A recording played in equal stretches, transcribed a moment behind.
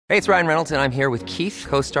Hey, it's Ryan Reynolds, and I'm here with Keith,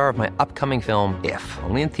 co-star of my upcoming film, If,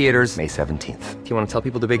 only in theaters May 17th. Do you want to tell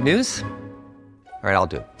people the big news? All right,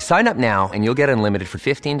 I'll do it. Sign up now and you'll get unlimited for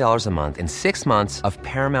 $15 a month and 6 months of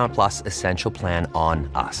Paramount Plus Essential Plan on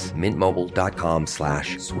us.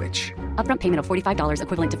 MintMobile.com/switch. Upfront payment of $45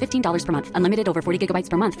 equivalent to $15 per month. Unlimited over 40 gigabytes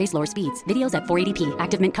per month. Face lower speeds. Videos at 480p.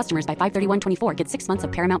 Active Mint customers by 531.24 get 6 months of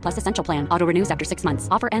Paramount Plus Essential Plan. Auto renews after 6 months.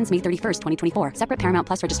 Offer ends May 31st, 2024. Separate Paramount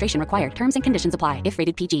Plus registration required. Terms and conditions apply if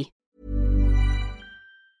rated PG.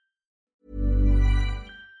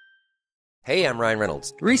 Hey, I'm Ryan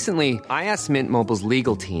Reynolds. Recently, I asked Mint Mobile's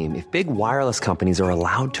legal team if big wireless companies are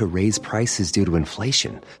allowed to raise prices due to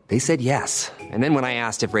inflation. They said yes. And then when I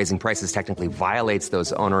asked if raising prices technically violates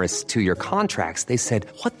those onerous 2-year contracts, they said,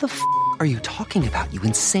 "What the are you talking about, you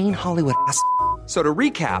insane Hollywood ass?" So to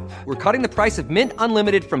recap, we're cutting the price of Mint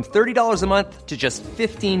Unlimited from $30 a month to just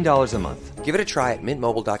 $15 a month. Give it a try at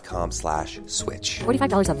mintmobile.com/switch.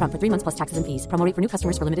 $45 upfront for 3 months plus taxes and fees. Promo rate for new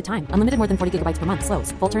customers for limited time. Unlimited more than 40 gigabytes per month. Slows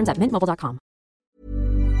full terms at mintmobile.com.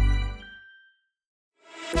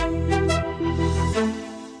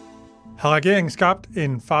 Har regeringen skabt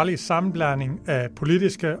en farlig sammenblanding af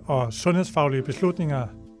politiske og sundhedsfaglige beslutninger?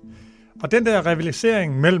 Og den der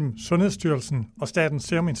rivalisering mellem Sundhedsstyrelsen og Statens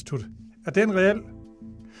Serum Institut, er den reel?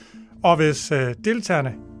 Og hvis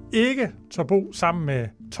deltagerne ikke tør bo sammen med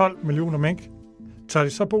 12 millioner mink, tør de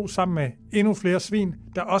så bo sammen med endnu flere svin,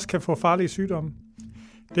 der også kan få farlige sygdomme?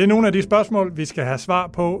 Det er nogle af de spørgsmål, vi skal have svar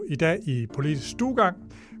på i dag i Politisk Stuegang,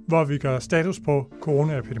 hvor vi gør status på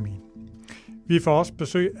coronaepidemien. Vi får også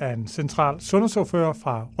besøg af en central sundhedsordfører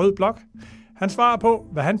fra Rød Blok. Han svarer på,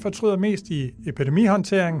 hvad han fortryder mest i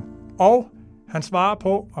epidemihåndteringen, og han svarer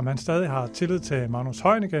på, om han stadig har tillid til Magnus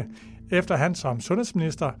Heunicke, efter han som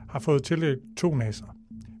sundhedsminister har fået tildelt 2 næser.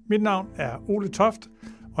 Mit navn er Ole Toft,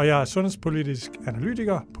 og jeg er sundhedspolitisk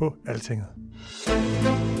analytiker på Altinget.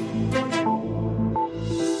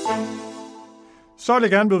 Så vil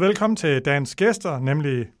jeg gerne byde velkommen til dagens gæster,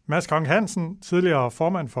 nemlig Mads Konge Hansen, tidligere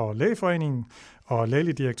formand for Lægeforeningen og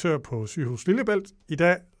lægelig direktør på Sygehus Lillebælt. I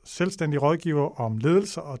dag selvstændig rådgiver om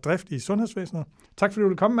ledelse og drift i sundhedsvæsenet. Tak fordi du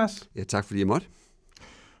ville komme, Mads. Ja, tak fordi jeg måtte.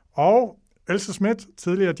 Og Else Schmidt,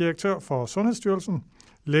 tidligere direktør for Sundhedsstyrelsen,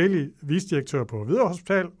 lægelig vicedirektør på Hvidovre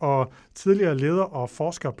Hospital og tidligere leder og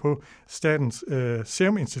forsker på Statens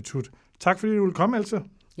Serum Institut. Tak fordi du ville komme, Else.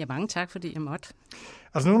 Ja, mange tak fordi jeg måtte.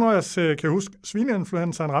 Altså nu når jeg kan huske,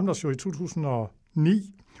 svineinfluenzaen ramte os jo i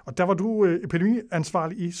 2009, og der var du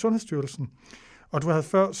epidemiansvarlig i Sundhedsstyrelsen. Og du havde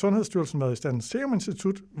før Sundhedsstyrelsen været i Statens Serum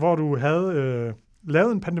Institut, hvor du havde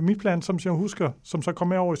lavet en pandemiplan, som jeg husker, som så kom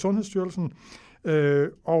med over i Sundhedsstyrelsen.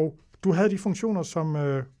 Og du havde de funktioner, som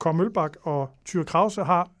Kåre Mølbak og Thyre Krause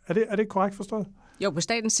har. Er det korrekt forstået? Jo, på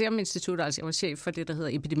Statens Serum Institut, altså jeg var chef for det, der hedder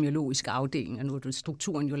epidemiologisk afdeling, og nu er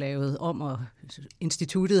strukturen jo lavet om, og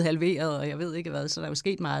instituttet halveret, og jeg ved ikke hvad, så der er jo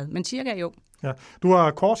sket meget. Men cirka jo. Ja. Du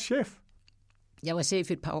var Kåres chef? Jeg var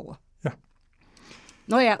chef et par år. Ja.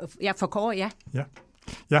 Nå, jeg for Kåre, ja.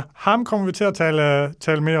 Ja, ham kommer vi til at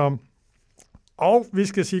tale mere om. Og vi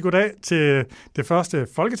skal sige goddag til det første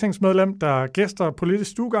folketingsmedlem, der gæster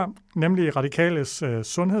Politisk Stuegang, nemlig Radikales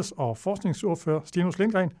sundheds- og forskningsordfører, Stinus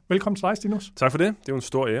Lindgren. Velkommen til dig, Stinus. Tak for det. Det er jo en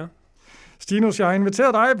stor ære. Stinus, jeg har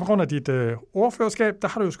inviteret dig på grund af dit ordførerskab. Der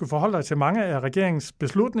har du jo skulle forholde dig til mange af regeringens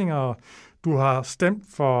beslutninger. Du har stemt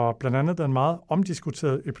for blandt andet den meget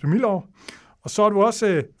omdiskuterede epidemilov. Og så er du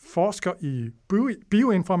også forsker i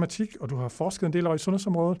bioinformatik, og du har forsket en del over i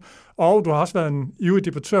sundhedsområdet. Og du har også været en ivrig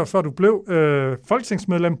debattør, før du blev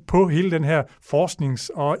folketingsmedlem på hele den her forsknings-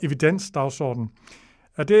 og evidensdagsorden.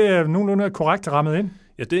 Er det nogenlunde korrekt rammet ind?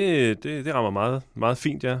 Ja, det rammer meget, meget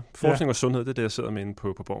fint, ja. Forskning og sundhed, det er det, jeg sidder med inde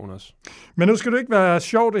på borgen også. Men nu skal du ikke være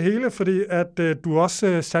sjov det hele, fordi at du er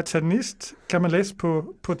også satanist, kan man læse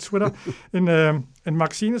på Twitter. En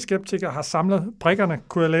vaccineskeptiker har samlet brikkerne,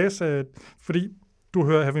 kunne jeg læse, fordi du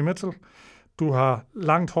hører heavy metal, du har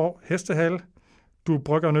langt hår, hestehale, du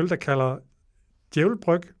brygger en øl, der kalder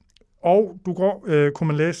djævelbryg, og du går, kunne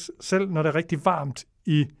man læse selv, når det er rigtig varmt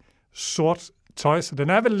i sort tøj. Så den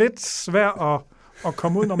er vel lidt svær at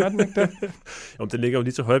komme ud, når man ikke det. Jo, det ligger jo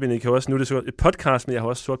lige til højrebenet. Nu er det så et podcast, men jeg har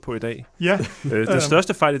også sort på i dag. Ja. Den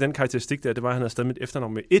største fejl i den karakteristik der, det var, at han havde stadig mit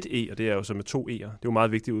efternavn med 1 E, og det er jo så med 2 E'er. Det er jo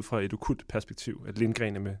meget vigtigt ud fra et okkult perspektiv, at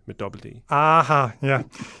Lindgren er med dobbelt E. Aha, ja.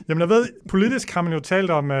 Jamen jeg ved, politisk har man jo talt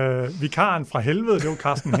om vikaren fra helvede, det er jo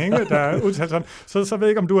Carsten Henge, der er udtalt sådan. Så ved jeg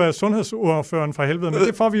ikke, om du er sundhedsordføreren fra helvede, men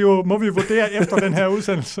det må vi vurdere efter den her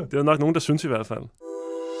udsendelse. Det er nok nogen, der synes i hvert fald.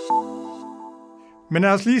 Men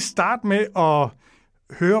lad os lige starte med at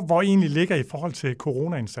høre, hvor I egentlig ligger i forhold til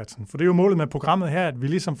coronaindsatsen. For det er jo målet med programmet her, at vi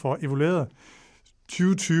ligesom får evalueret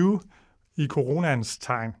 2020 i coronaens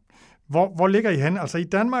tegn. Hvor ligger I hen? Altså i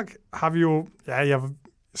Danmark har vi jo, jeg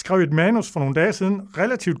skrev et manus for nogle dage siden,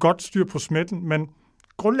 relativt godt styr på smitten, men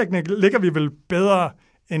grundlæggende ligger vi vel bedre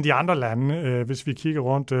end de andre lande, hvis vi kigger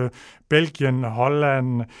rundt. Belgien,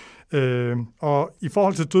 Holland, og i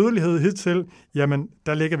forhold til dødelighed hidtil, jamen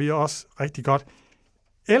der ligger vi også rigtig godt.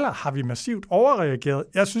 Eller har vi massivt overreageret?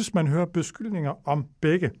 Jeg synes, man hører beskyldninger om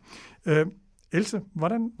begge. Else,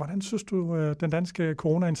 hvordan synes du, den danske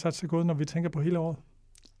corona-indsats er gået, når vi tænker på hele året?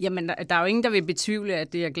 Jamen, der er jo ingen, der vil betvivle,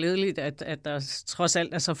 at det er glædeligt, at der trods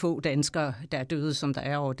alt er så få danskere, der er døde, som der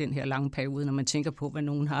er over den her lange periode, når man tænker på, hvad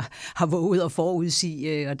nogen har våget at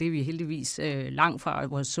forudsige, og det er vi heldigvis langt fra,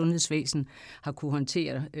 at vores sundhedsvæsen har kunne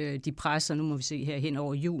håndtere de presser. Nu må vi se her hen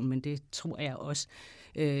over jul, men det tror jeg også,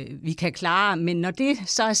 vi kan klare. Men når det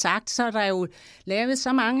så er sagt, så er der jo lavet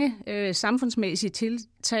så mange samfundsmæssige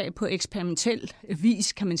tiltag på eksperimentel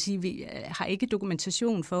vis, kan man sige. Vi har ikke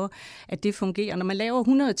dokumentation for, at det fungerer. Når man laver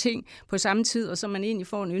 100 ting på samme tid, og så man egentlig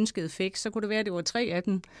får en ønsket effekt, så kunne det være, at det var 3 af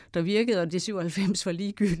dem, der virkede, og de 97 var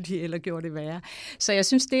ligegyldige eller gjorde det værre. Så jeg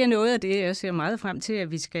synes, det er noget af det, jeg ser meget frem til,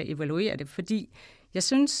 at vi skal evaluere det, fordi jeg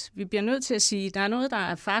synes, vi bliver nødt til at sige, at der er noget, der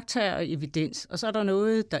er fakta og evidens, og så er der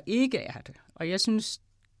noget, der ikke er det. Og jeg synes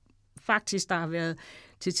faktisk, der har været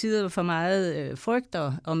til tider for meget frygt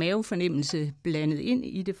og mavefornemmelse blandet ind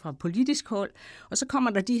i det fra politisk hold. Og så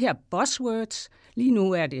kommer der de her buzzwords. Lige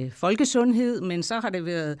nu er det folkesundhed, men så har det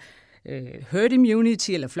været herd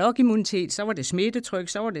immunity eller flokimmunitet, så var det smittetryk,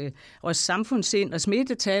 så var det også samfundssind og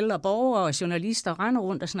smittetal, og borgere og journalister render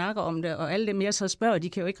rundt og snakker om det, og alle dem jeg så spørger, de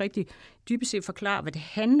kan jo ikke rigtig dybest set forklare, hvad det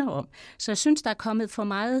handler om. Så jeg synes, der er kommet for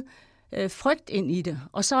meget frygt ind i det.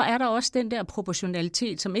 Og så er der også den der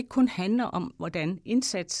proportionalitet, som ikke kun handler om, hvordan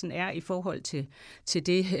indsatsen er i forhold til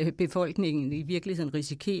det, befolkningen i virkeligheden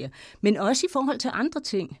risikerer, men også i forhold til andre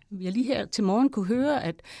ting. Vi har lige her til morgen kunne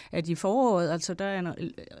høre, at i foråret,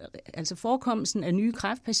 altså forekomsten af nye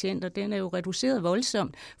kræftpatienter, den er jo reduceret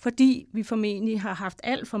voldsomt, fordi vi formentlig har haft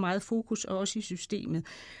alt for meget fokus også i systemet.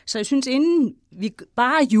 Så jeg synes, inden vi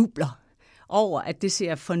bare jubler over, at det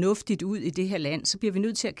ser fornuftigt ud i det her land, så bliver vi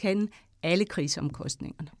nødt til at kende alle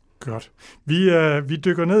kriseomkostningerne. Godt. Vi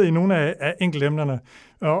dykker ned i nogle af enkeltemnerne.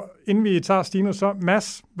 Og inden vi tager Stine, så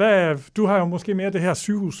Mads, du har jo måske mere det her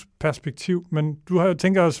sygehusperspektiv, men du har jo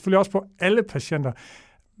tænker selvfølgelig også på alle patienter.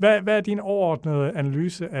 Hvad er din overordnede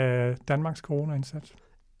analyse af Danmarks corona-indsats?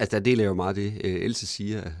 Altså, der deler jo meget det, Else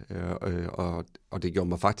siger, og det gjorde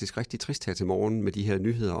mig faktisk rigtig trist her til morgen med de her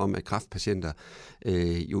nyheder om, at kræftpatienter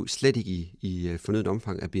jo slet ikke i fornødent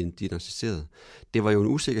omfang er blevet diagnosticeret. Det var jo en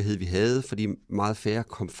usikkerhed, vi havde, fordi meget færre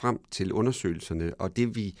kom frem til undersøgelserne, og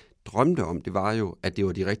det vi drømte om, det var jo, at det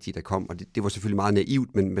var de rigtige, der kom, og det var selvfølgelig meget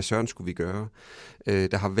naivt, men hvad søren skulle vi gøre?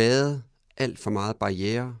 Der har været alt for meget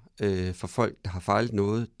barriere for folk, der har fejlet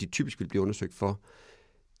noget, de typisk vil blive undersøgt for.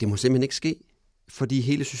 Det må simpelthen ikke ske. Fordi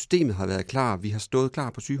hele systemet har været klar. Vi har stået klar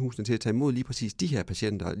på sygehusene til at tage imod lige præcis de her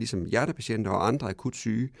patienter, ligesom hjertepatienter og andre akut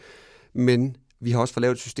syge. Men vi har også fået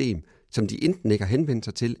lavet et system, som de enten ikke har henvendt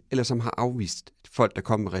sig til, eller som har afvist folk, der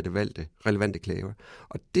kommer med relevante klager.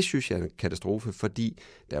 Og det synes jeg er en katastrofe, fordi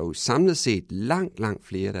der er jo samlet set langt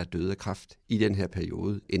flere, der er døde af kræft i den her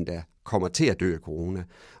periode, end der kommer til at dø af corona.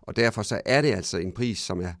 Og derfor så er det altså en pris,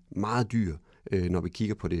 som er meget dyr, når vi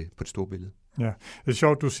kigger på det store billede. Ja, det er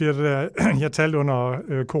sjovt, du siger det der. Jeg talte under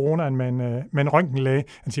coronaen med en røntgenlæge.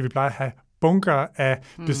 Han siger, vi plejer at have bunker af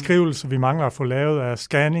beskrivelser, vi mangler at få lavet af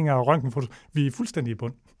scanninger og røntgenfotos. Vi er fuldstændig i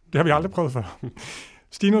bund. Det har vi aldrig prøvet før.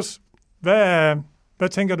 Stinus, hvad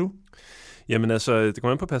tænker du? Jamen altså, det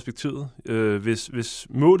kommer an på perspektivet. Hvis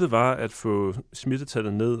målet var at få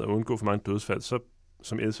smittetallet ned og undgå for mange dødsfald, så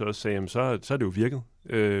som Else også sagde, så er det jo virket.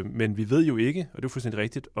 Men vi ved jo ikke, og det er fuldstændig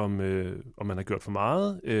rigtigt, om man har gjort for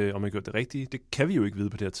meget, om man har gjort det rigtige. Det kan vi jo ikke vide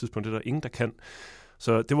på det her tidspunkt. Det er der ingen, der kan.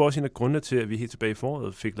 Så det var også en af grundene til, at vi helt tilbage i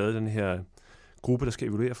foråret fik lavet den her gruppe, der skal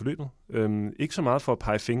evaluere forløbet. Ikke så meget for at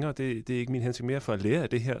pege fingre, det er ikke min hensigt, mere for at lære af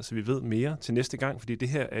det her, så vi ved mere til næste gang, fordi det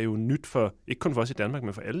her er jo nyt for, ikke kun for os i Danmark,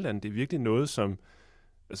 men for alle lande. Det er virkelig noget, som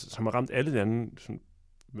har ramt alle lande.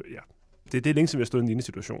 Det er længe siden, vi har stået i en lignende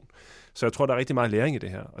situation. Så jeg tror, der er rigtig meget læring i det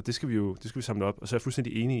her, og det skal vi samle op. Og så er jeg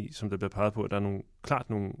fuldstændig enig i, som der bliver peget på, at der er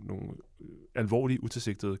nogle alvorlige,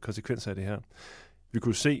 utilsigtede konsekvenser af det her. Vi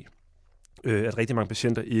kunne se, at rigtig mange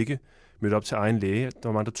patienter ikke mødte op til egen læge. Der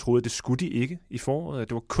var mange, der troede, at det skulle de ikke i foråret.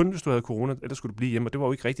 Det var kun, hvis du havde corona, ellers skulle du blive hjemme, og det var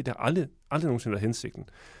jo ikke rigtigt. Det har aldrig nogensinde været hensigten.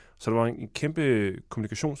 Så der var en kæmpe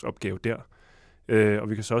kommunikationsopgave der. Og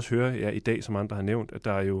vi kan så også høre i dag, som andre har nævnt, at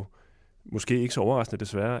der er jo måske ikke så overraskende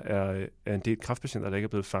desværre, er en del kræftpatienter, der ikke er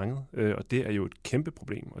blevet fanget. Og det er jo et kæmpe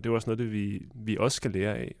problem. Og det er også noget, det vi også skal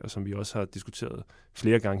lære af, og som vi også har diskuteret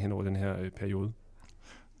flere gange hen over den her periode.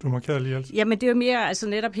 Du markerer lige alt. Jamen, det er jo mere altså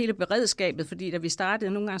netop hele beredskabet, fordi da vi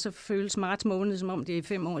startede, nogle gange så føles marts måned, som om det er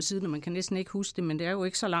 5 år siden, og man kan næsten ikke huske det, men det er jo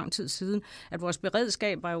ikke så lang tid siden, at vores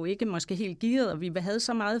beredskab var jo ikke måske helt gearet, og vi havde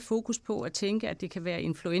så meget fokus på at tænke, at det kan være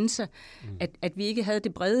influenza, at vi ikke havde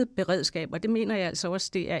det brede beredskab, og det mener jeg altså også,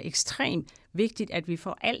 det er ekstremt vigtigt, at vi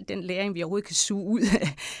får al den læring, vi overhovedet kan suge ud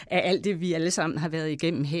af alt det, vi alle sammen har været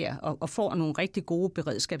igennem her, og får nogle rigtig gode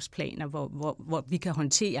beredskabsplaner, hvor vi kan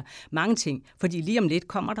håndtere mange ting. Fordi lige om lidt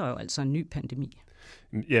kommer der jo altså en ny pandemi.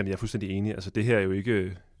 Jamen, jeg er fuldstændig enig. Altså, det her er jo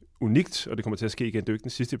ikke unikt, og det kommer til at ske igen. Det er jo ikke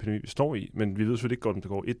den sidste epidemi, vi står i, men vi ved selvfølgelig ikke godt, om det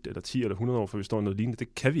går 1 eller 10 eller 100 år, før vi står i noget lignende.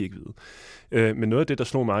 Det kan vi ikke vide. Men noget af det, der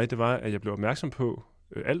slog mig, det var, at jeg blev opmærksom på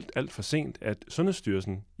alt for sent, at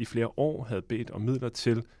Sundhedsstyrelsen i flere år havde bedt om midler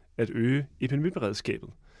til at øge epidemiberedskabet.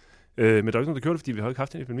 Men der er ikke nogen, der gjorde det, fordi vi har ikke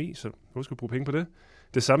haft en epidemi, så hvorfor skal vi bruge penge på det?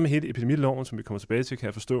 Det samme med hele epidemiloven, som vi kommer tilbage til, kan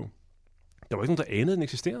jeg forstå. Der var ikke nogen, der anede, den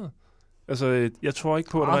eksisterede. Altså, jeg tror ikke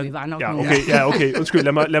på, at vi var nok okay. Undskyld,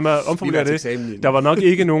 lad mig omformulere det. Der var nok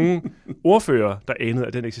ikke nogen ordfører, der anede,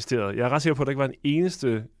 at den eksisterede. Jeg er ret sikker på, at der ikke var en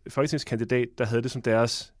eneste folketingskandidat, der havde det som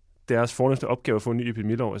deres fornemmeste opgave at få en ny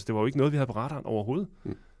epidemilov. Altså, det var jo ikke noget, vi havde på radaren overhovedet.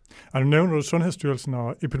 Og nu nævner du Sundhedsstyrelsen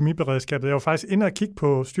og epidemiberedskabet. Jeg var faktisk inde og kigge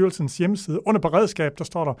på styrelsens hjemmeside. Under beredskab, der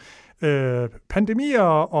står der, pandemier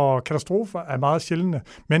og katastrofer er meget sjældne,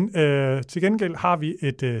 men til gengæld har vi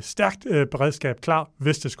et stærkt beredskab klar,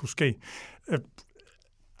 hvis det skulle ske.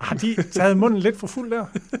 Har de taget munden lidt for fuld der?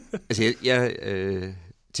 Altså, jeg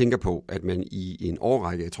tænker på, at man i en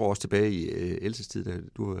årrække, jeg tror også tilbage i Elses tid, da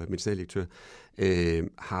du var medicinaldirektør,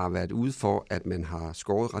 har været ude for, at man har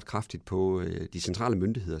skåret ret kraftigt på de centrale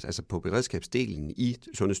myndigheder, altså på beredskabsdelen i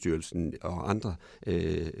Sundhedsstyrelsen og andre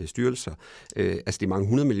styrelser. Altså det er mange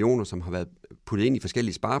 100 millioner, som har været puttet ind i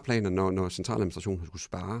forskellige spareplaner, når centraladministrationen skulle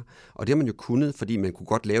spare. Og det har man jo kunnet, fordi man kunne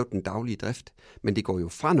godt lave den daglige drift. Men det går jo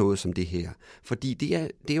fra noget som det her. Fordi det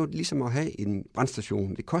er jo ligesom at have en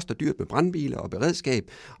brandstation. Det koster dyrt med brandbiler og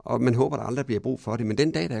beredskab, og man håber, der aldrig bliver brug for det. Men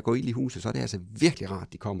den dag, der går ild i huset, så er det altså virkelig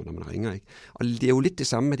rart, de kommer, når man ringer, ikke? Og det er jo lidt det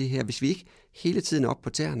samme med det her. Hvis vi ikke hele tiden er oppe på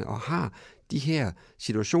tæerne og har de her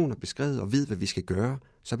situationer beskrevet og ved, hvad vi skal gøre,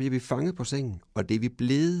 så bliver vi fanget på sengen. Og det er vi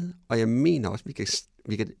blevet, og jeg mener også,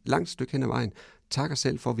 vi kan langt stykke hen ad vejen takke os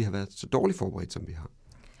selv for, at vi har været så dårligt forberedt, som vi har.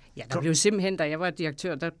 Ja, der blev simpelthen, da jeg var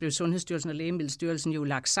direktør, der blev Sundhedsstyrelsen og Lægemiddelstyrelsen jo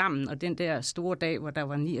lagt sammen, og den der store dag, hvor der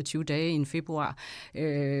var 29 dage i februar,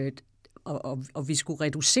 og vi skulle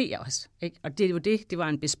reducere os. Ikke? Og det er jo det var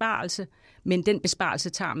en besparelse, men den besparelse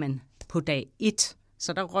tager man på dag 1,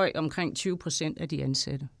 så der røg omkring 20% af de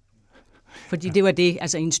ansatte. Fordi det var det,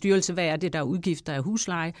 altså en styrelse, hvad er det, der er udgifter af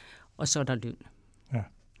husleje, og så er der løn. Ja.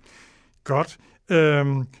 Godt.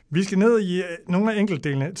 Vi skal ned i nogle af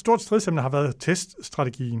enkeltdelene. Et stort stridsemne har været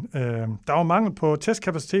teststrategien. Der var mangel på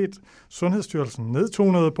testkapacitet. Sundhedsstyrelsen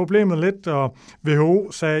nedtonede problemet lidt, og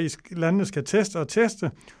WHO sagde, at landene skal teste og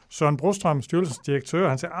teste. Søren Brostrøm, styrelsens direktør,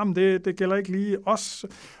 han sagde, at det gælder ikke lige os.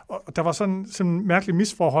 Og der var sådan en mærkelig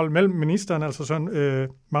misforhold mellem ministeren, altså sådan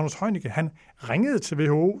Magnus Heunicke. Han ringede til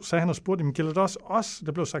WHO, sagde han og spurgte, men gælder det også os?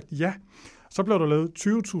 Der blev sagt ja. Så blev der lavet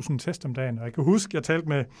 20.000 test om dagen, og jeg kan huske, at jeg talte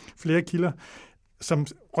med flere kilder, som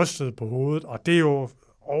rystede på hovedet, og det er jo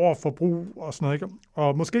overforbrug og sådan noget, ikke?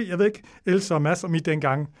 Og måske, jeg ved ikke, Else og Mads og mit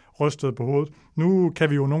dengang rystede på hovedet. Nu kan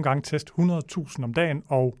vi jo nogle gange teste 100.000 om dagen,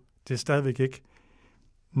 og det er stadigvæk ikke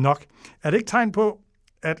nok. Er det ikke tegn på,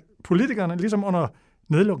 at politikerne, ligesom under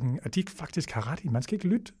nedlukningen, at de faktisk har ret i? Man skal ikke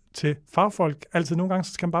lytte til fagfolk altid. Nogle gange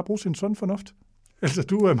så skal man bare bruge sin sund fornuft. Altså,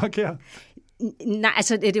 du markerer. Nej,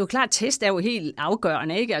 altså det er jo klart, at test er jo helt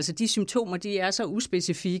afgørende, ikke? Altså de symptomer, de er så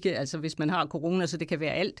uspecifikke, altså hvis man har corona, så det kan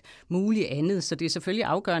være alt muligt andet, så det er selvfølgelig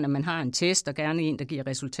afgørende, at man har en test, og gerne en, der giver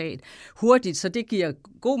resultat hurtigt, så det giver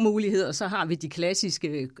god mulighed, og så har vi de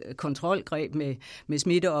klassiske kontrolgreb med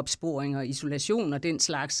smitteopsporing og isolation og den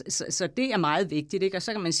slags, så det er meget vigtigt, ikke? Og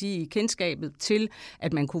så kan man sige, kendskabet til,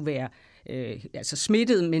 at man kunne være altså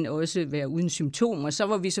smittet, men også være uden symptomer, så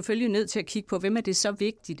var vi selvfølgelig nødt til at kigge på, hvem er det så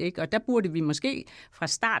vigtigt, ikke? Og der burde vi måske fra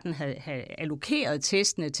starten have allokeret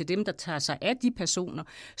testene til dem, der tager sig af de personer,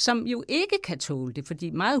 som jo ikke kan tåle det, fordi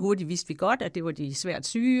meget hurtigt vidste vi godt, at det var de svært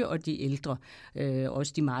syge og de ældre,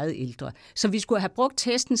 også de meget ældre. Så vi skulle have brugt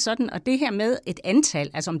testen sådan, og det her med et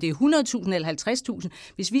antal, altså om det er 100.000 eller 50.000,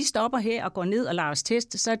 hvis vi stopper her og går ned og lader os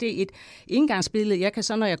teste, så er det et indgangsbillede. Jeg kan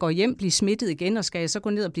så, når jeg går hjem, blive smittet igen, og skal jeg så gå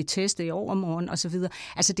ned og blive testet i overmorgen og så videre.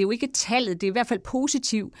 Altså det er jo ikke tallet, det er i hvert fald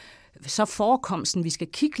positivt, så forekomsten, vi skal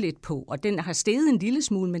kigge lidt på, og den har steget en lille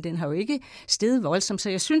smule, men den har jo ikke steget voldsomt, så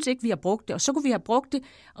jeg synes ikke, vi har brugt det, og så kunne vi have brugt det,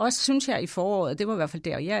 også synes jeg i foråret, det var i hvert fald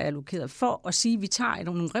der, jeg er allokeret, for at sige, at vi tager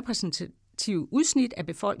nogle repræsentative udsnit af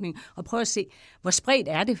befolkningen, og prøver at se, hvor spredt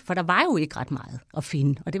er det, for der var jo ikke ret meget at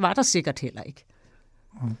finde, og det var der sikkert heller ikke.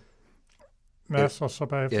 Jeg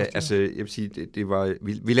vil sige, det var,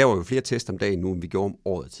 vi laver jo flere tests om dagen nu, end vi gjorde om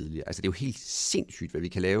året tidligere. Altså det er jo helt sindssygt, hvad vi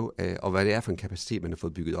kan lave, og hvad det er for en kapacitet, man har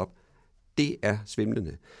fået bygget op. Det er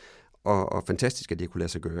svimlende og fantastisk, at det kunne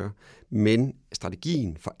lade sig gøre. Men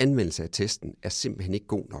strategien for anvendelse af testen er simpelthen ikke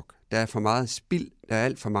god nok. Der er for meget spild, der er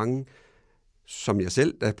alt for mange, som jeg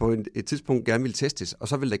selv, der på et tidspunkt gerne vil testes, og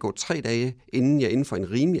så vil der gå 3 dage, inden jeg inden for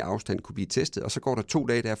en rimelig afstand kunne blive testet, og så går der 2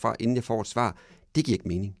 dage derfra, inden jeg får et svar. Det giver ikke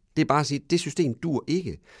mening. Det er bare at sige, at det system dur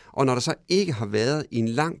ikke. Og når der så ikke har været i en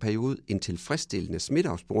lang periode en tilfredsstillende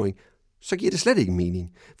smitteopsporing, så giver det slet ikke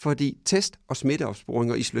mening. Fordi test og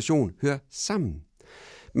smitteopsporing og isolation hører sammen.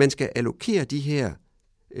 Man skal allokere de her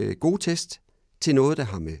gode test til noget, der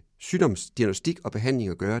har med sygdomsdiagnostik og behandling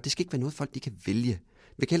at gøre. Det skal ikke være noget, folk de kan vælge.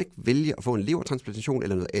 Vi kan heller ikke vælge at få en levertransplantation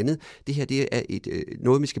eller noget andet. Det her det er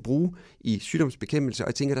noget, vi skal bruge i sygdomsbekæmpelse, og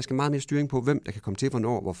jeg tænker, der skal meget mere styring på, hvem der kan komme til,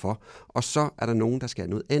 hvornår, hvorfor. Og så er der nogen, der skal have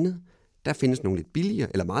noget andet. Der findes nogle lidt billigere,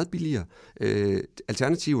 eller meget billigere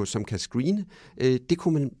alternativer, som kan screene. Det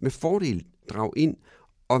kunne man med fordel drage ind,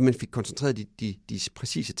 og man fik koncentreret de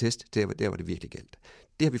præcise test, der hvor det virkelig galt.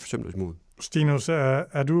 Det har vi forsømt os imod. Stinus,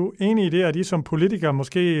 er du enig i det, at I som politikere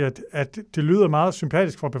måske, at det lyder meget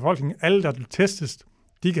sympatisk for befolkningen, alle der testes,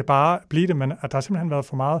 de kan bare blive det, men at der simpelthen har været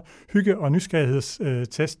for meget hygge- og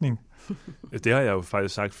nysgerrighedstestning? Det har jeg jo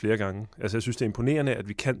faktisk sagt flere gange. Altså, jeg synes, det er imponerende, at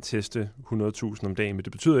vi kan teste 100.000 om dagen, men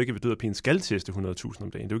det betyder ikke, at vi død og pine skal teste 100.000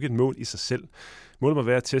 om dagen. Det er jo ikke et mål i sig selv. Målet må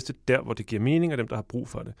være at teste der, hvor det giver mening, og dem, der har brug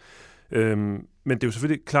for det. Men det er jo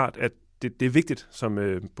selvfølgelig klart, at det er vigtigt, som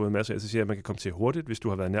både Mads og jeg siger, at man kan komme til hurtigt, hvis du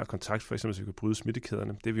har været nær kontakt, for eksempel så vi kan bryde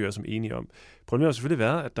smittekæderne. Det er vi jo også enige om. Problemet har selvfølgelig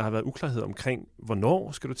været, at der har været uklarhed omkring,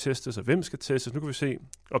 hvornår skal du testes, og hvem skal testes. Nu kan vi se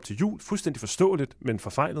op til jul, fuldstændig forståeligt, men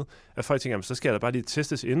forfejlet, at folk tænker, så skal jeg da bare lige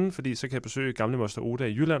testes inden, fordi så kan jeg besøge gamle moster Oda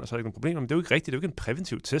i Jylland, og så er der ikke nogen problemer. Men det er jo ikke rigtigt, det er jo ikke en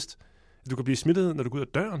præventiv test. Du kan blive smittet, når du går ud af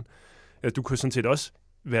døren. Du kan sådan set også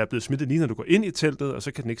være blevet smittet lige når du går ind i teltet, og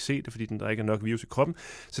så kan den ikke se det, fordi der ikke er nok virus i kroppen.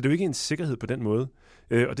 Så det er jo ikke en sikkerhed på den måde.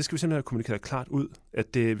 Og det skal vi simpelthen have kommunikeret klart ud,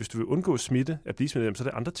 at hvis du vil undgå smitte, at blive smittet, så er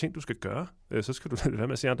det andre ting, du skal gøre. Så skal du lade være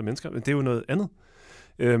med at se andre mennesker, men det er jo noget andet.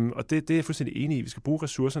 Og det er jeg fuldstændig enig i. Vi skal bruge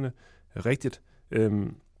ressourcerne rigtigt.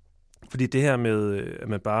 Fordi det her med, at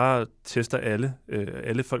man bare tester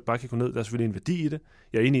alle folk bare kan gå ned, der er selvfølgelig en værdi i det.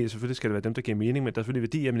 Jeg er enig i, at selvfølgelig skal det være dem, der giver mening, men der er selvfølgelig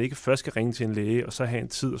en værdi i, at man ikke først skal ringe til en læge, og så have en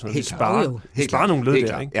tid og sådan noget. Vi sparer nogle led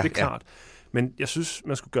der, ikke? Ja, det er klart. Men jeg synes,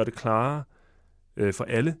 man skulle gøre det klarere for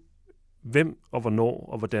alle, hvem og hvornår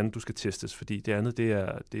og hvordan du skal testes, fordi det andet, det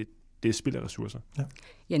er spild af ressourcer.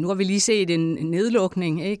 Ja, nu har vi lige set en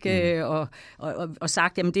nedlukning, ikke? Og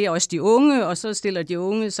sagt, jamen det er også de unge, og så stiller de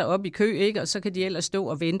unge sig op i kø, ikke? Og så kan de ellers stå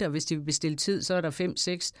og vente, og hvis de vil bestille tid, så er der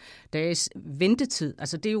 5-6 dages ventetid.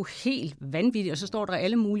 Altså det er jo helt vanvittigt, og så står der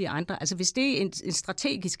alle mulige andre. Altså hvis det er en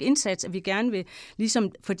strategisk indsats, at vi gerne vil,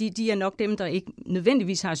 ligesom, fordi de er nok dem, der ikke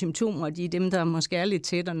nødvendigvis har symptomer, og de er dem, der måske er lidt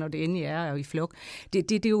tættere, når det endelig er i flok.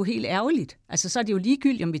 Det er jo helt ærgerligt. Altså så er det jo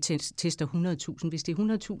ligegyldigt, om vi tester 100.000, hvis det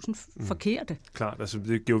er 100.000 forkerte. Klart, altså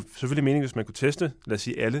det giver jo selvfølgelig mening, hvis man kunne teste, lad os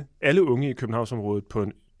sige, alle unge i Københavnsområdet på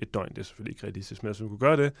et døgn. Det er selvfølgelig ikke realistisk, men altså man kunne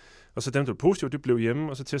gøre det, og så dem, der var positive, det blev hjemme,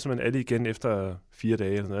 og så tester man alle igen efter 4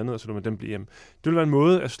 dage eller noget andet, og så lader man dem blive hjemme. Det vil være en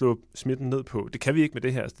måde at slå smitten ned på. Det kan vi ikke med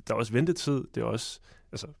det her. Der er også ventetid, det er også,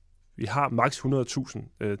 altså vi har maks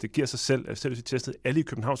 100.000. Det giver sig selv, at selv hvis vi testede alle i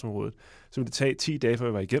Københavnsområdet, så vil det tage 10 dage, før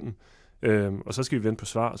vi var igennem. Og så skal vi vente på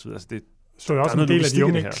svar og så videre. Altså så er også en del af de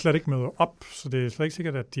unge slet ikke møder op, så det er slet ikke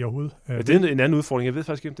sikkert, at de overhovedet... Det er en anden udfordring. Jeg ved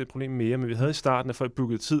faktisk ikke, om det er et problem mere, men vi havde i starten, at folk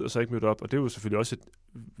bookede tid og så ikke mødte op, og det er jo selvfølgelig også et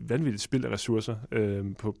vanvittigt spild af ressourcer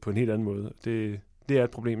på en helt anden måde. Det er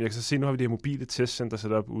et problem. Jeg kan så se, nu har vi det her mobile testcenter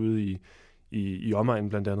sat op ude i omegnen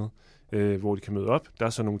blandt andet, hvor de kan møde op. Der er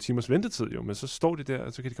så nogle timers ventetid jo, men så står de der,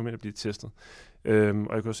 og så kan de komme ind og blive testet. Og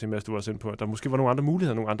jeg kan også se, Mads, du var også inde på, at der måske var nogle andre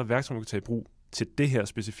muligheder, nogle andre værktøjer, man kan tage i brug til det her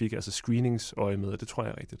specifikke, altså screeningsøje med, og det tror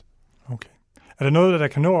jeg er rigtigt. Okay. Er der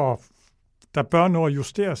noget, der bør nå at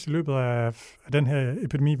justeres i løbet af den her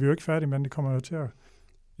epidemi? Vi er jo ikke færdige, men det kommer jo til at...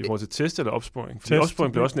 I forhold til test eller opsporing? Fordi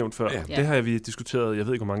opsporing blev også nævnt før. Ja. Det har vi diskuteret, jeg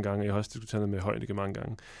ved ikke hvor mange gange, jeg har også diskuteret med Heunicke mange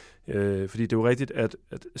gange. Fordi det er jo rigtigt, at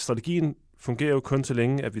strategien fungerer jo kun så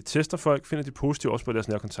længe, at vi tester folk, finder de positive også på deres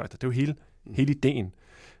nærkontakter. Det er jo hele ideen.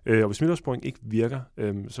 Og hvis smitteopsporing ikke virker,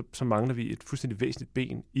 så mangler vi et fuldstændig væsentligt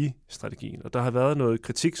ben i strategien. Og der har været noget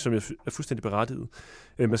kritik, som er fuldstændig berettiget.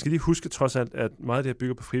 Man skal lige huske trods alt, at meget af det her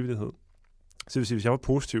bygger på frivillighed. Så det vil sige, hvis jeg var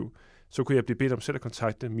positiv, så kunne jeg blive bedt om selv at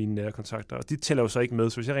kontakte mine nære kontakter. Og de tæller jo så ikke med.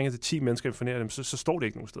 Så hvis jeg ringer til 10 mennesker og informerer dem, så står det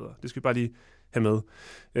ikke nogen steder. Det skal vi bare lige have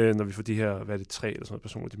med, når vi får de her, 3 eller sådan noget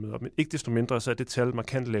personer, de møder op. Men ikke desto mindre, så er det tal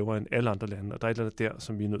markant lavere end alle andre lande. Og der er et eller andet der,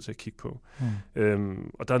 som vi er nødt til at kigge på.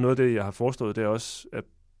 Og der er noget af det, jeg har foreslået, det er også, at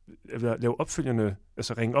lave opfølgende,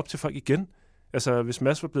 altså ringe op til folk igen. Altså, hvis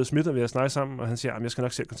Mads var blevet smittet ved at snakke sammen, og han siger, at jeg skal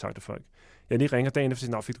nok selv kontakte folk. Jeg lige ringer dagen efter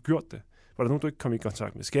og siger, fik du gjort det? Var der nogen, du ikke kom i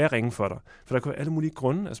kontakt med? Skal jeg ringe for dig? For der kan være alle mulige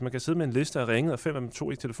grunde. Altså, man kan sidde med en liste og ringe, og 5 af dem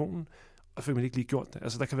tog i telefonen, og fik man ikke lige gjort det.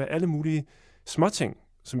 Altså, der kan være alle mulige småting,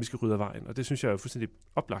 som vi skal rydde af vejen, og det synes jeg er fuldstændig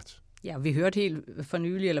oplagt. Ja, vi hørte helt for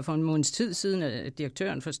nylig, eller for en måneds tid siden, at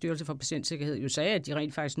direktøren for Styrelsen for Patientsikkerhed jo sagde, at de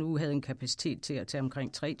rent faktisk nu havde en kapacitet til at tage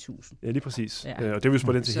omkring 3.000. Ja, lige præcis. Ja. Og det vil vi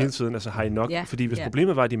spørge ind til hele tiden. Altså, har I nok? Ja, fordi hvis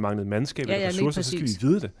problemet var, at de manglede mandskab eller ressourcer, så skal vi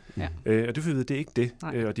vide det. Ja. Og det får vi vide, det er ikke det.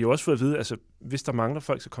 Og de har også fået at vide, altså, hvis der mangler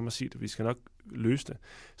folk, så kommer og sige det. Vi skal nok løse det.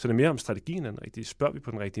 Så det er mere om strategien end rigtigt. Spørger vi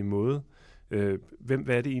på den rigtige måde?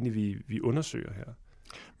 Hvad er det egentlig, vi undersøger her?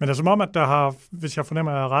 Men det er som om, at der har, hvis jeg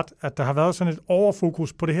fornemmer jeg ret, at der har været sådan et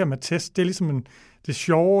overfokus på det her med test. Det er ligesom det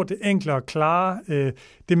sjove, det enkle og klare.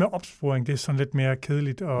 Det med opsporing, det er sådan lidt mere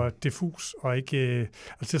kedeligt og diffus, og ikke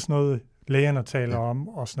altså sådan noget, lægerne taler om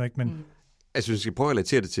og sådan noget. Men jeg synes, vi skal prøve at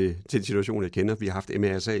relatere det til den situation, jeg kender. Vi har haft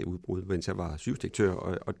MRSA-udbrud, mens jeg var sygehusdirektør,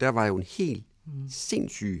 og der var jo en helt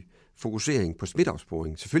sindssyg fokusering på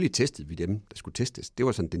smitteopsporing. Selvfølgelig testede vi dem, der skulle testes. Det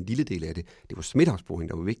var sådan den lille del af det. Det var smitteopsporing,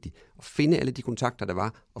 der var vigtigt. At finde alle de kontakter, der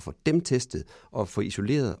var, og få dem testet, og få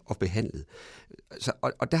isoleret og behandlet.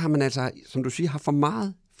 Og der har man altså, som du siger, haft for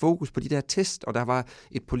meget fokus på de der test, og der var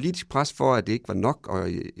et politisk pres for, at det ikke var nok,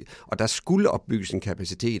 og der skulle opbygges en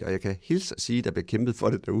kapacitet, og jeg kan hilse at sige, at der bliver kæmpet for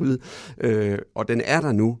det derude, og den er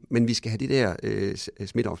der nu, men vi skal have det der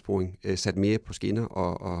smitteopsporing sat mere på skinner,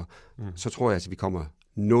 og så tror jeg, at vi kommer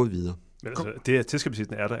noget videre. Men altså, det at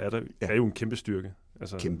testkapaciteten er jo en kæmpe styrke.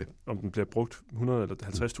 Altså, kæmpe. Om den bliver brugt 100 eller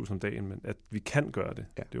 50.000 om dagen, men at vi kan gøre det,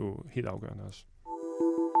 det er jo helt afgørende også.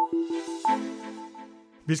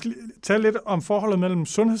 Vi skal tale lidt om forholdet mellem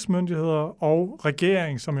sundhedsmyndigheder og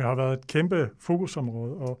regering, som jo har været et kæmpe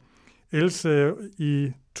fokusområde. Og Else,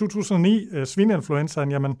 i 2009,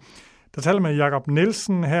 svineinfluenzaen, jamen, der talte med Jakob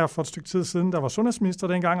Nielsen her for et stykke tid siden, der var sundhedsminister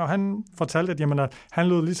dengang, og han fortalte, at jamen, han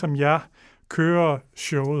lød ligesom jer køre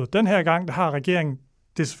showet. Den her gang, der har regeringen,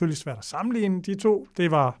 det er selvfølgelig svært at sammenligne de to.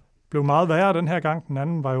 Det blev meget værre den her gang. Den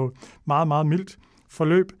anden var jo meget, meget mildt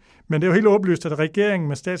forløb. Men det er jo helt åbenlyst, at regeringen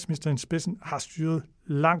med statsministeren i spidsen har styret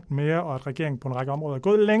langt mere, og at regeringen på en række områder er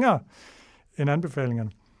gået længere end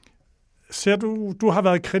anbefalingerne. Ser du har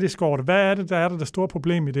været kritisk over det. Hvad er det, der er det store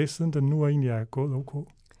problem i det, siden den nu egentlig er gået ok?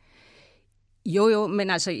 Jo, men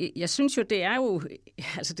altså, jeg synes jo, det er jo,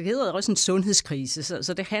 altså det hedder også en sundhedskrise,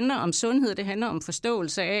 så det handler om sundhed, det handler om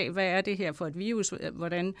forståelse af, hvad er det her for et virus,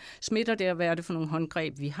 hvordan smitter det, og hvad er det for nogle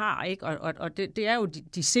håndgreb, vi har, ikke? Og det er jo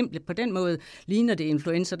de simple, på den måde ligner det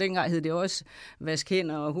influenza, dengang hed det også, vask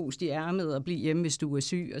hænder og host i ærmet, og bliv hjemme, hvis du er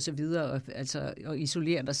syg, og så videre, og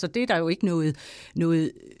isolere dig, så det er der jo ikke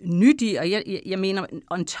noget nyt i, og jeg mener,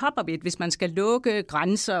 on top of it, hvis man skal lukke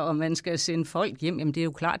grænser, og man skal sende folk hjem, jamen det er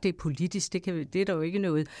jo klart, det er politisk, det er der jo ikke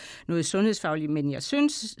noget sundhedsfagligt, men jeg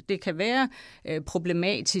synes, det kan være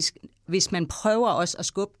problematisk, hvis man prøver også at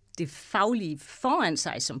skubbe det faglige foran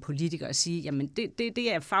sig som politiker og sige, jamen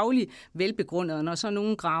det er fagligt velbegrundet, og når så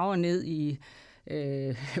nogen graver ned i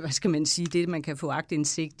hvad skal man sige, det man kan få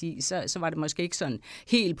aktindsigt i, så var det måske ikke sådan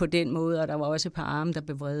helt på den måde, og der var også et par arme, der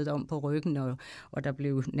blev vredet om på ryggen, og der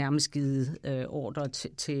blev nærmest givet ordre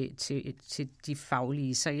til de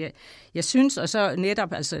faglige. Så jeg synes, og så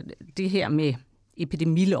netop altså det her med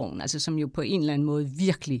epidemiloven, altså som jo på en eller anden måde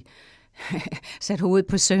virkelig sat hovedet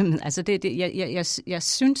på sømmen, altså jeg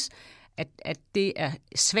synes, at det er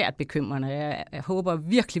svært bekymrende. Jeg håber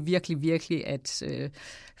virkelig, at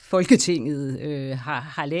Folketinget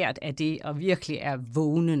har lært af det, og virkelig er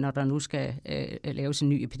vågne, når der nu skal laves en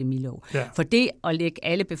ny epidemilov. Ja. For det at lægge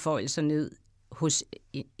alle beføjelser ned hos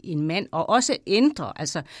en mand, og også ændre.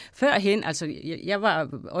 Altså førhen, altså jeg var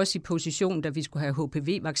også i position, da vi skulle have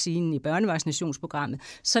HPV-vaccinen i børnevaccinationsprogrammet,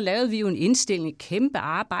 så lavede vi jo en indstilling, et kæmpe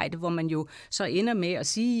arbejde, hvor man jo så ender med at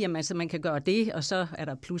sige, jamen altså man kan gøre det, og så er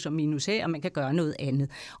der plus og minus her, og man kan gøre noget andet.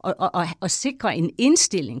 Og sikre en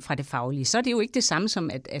indstilling fra det faglige, så er det jo ikke det samme som,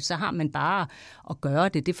 at så har man bare at gøre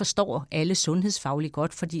det. Det forstår alle sundhedsfagligt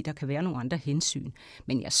godt, fordi der kan være nogle andre hensyn.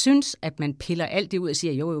 Men jeg synes, at man piller alt det ud og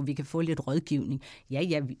siger, jo, vi kan få lidt rådgivning. Ja,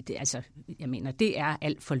 jeg mener, det er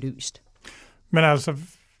alt for løst. Men altså,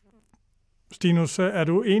 Stinus, er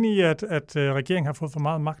du enig i, at regeringen har fået for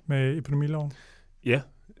meget magt med epidemiloven? Ja,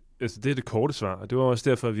 altså det er det korte svar, og det var også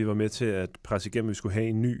derfor, at vi var med til at presse igennem, at vi skulle have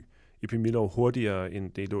en ny epidemilov hurtigere,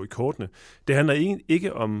 end det lå i kortene. Det handler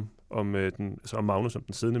ikke om Magnus, som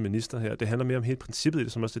den siddende minister her. Det handler mere om hele princippet i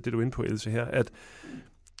det, som også det du er inde på, Else, her, at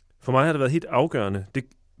for mig har det været helt afgørende.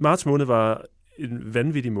 Marts måned var en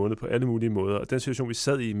vanvittig måned på alle mulige måder, og den situation, vi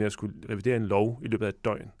sad i med at skulle revidere en lov i løbet af et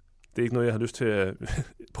døgn, Det er ikke noget, jeg har lyst til at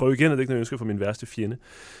prøve igen, og det er ikke noget, jeg ønsker for min værste fjende.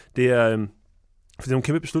 Det er, for det er nogle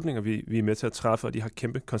kæmpe beslutninger, vi er med til at træffe, og de har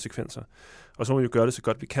kæmpe konsekvenser. Og så må vi jo gøre det så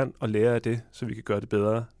godt vi kan, og lære af det, så vi kan gøre det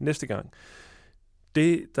bedre næste gang.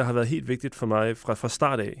 Det, der har været helt vigtigt for mig fra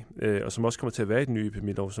start af, og som også kommer til at være i den nye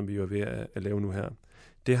epidemilov, som vi jo er ved at lave nu her,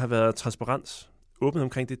 det har været transparens. Åbenhed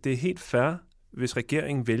omkring det. Det er helt fair, hvis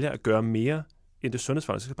regeringen vælger at gøre mere end det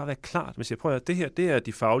sundhedsfaglige. Så skal det bare være klart, hvis jeg prøver at det her, det er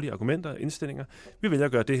de faglige argumenter og indstillinger. Vi vælger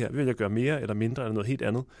at gøre det her, vi vælger at gøre mere eller mindre eller noget helt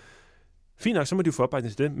andet. Fint nok, så må de jo få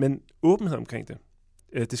opbakning til det, men åbenhed omkring det.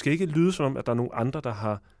 Det skal ikke lyde som om, at der er nogen andre, der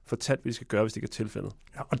har fortalt, hvad de skal gøre, hvis det ikke er tilfældet.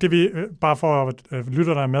 Ja, og det vi, bare for at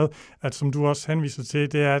lytte dig med, at som du også henviser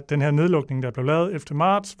til, det er den her nedlukning, der blev lavet efter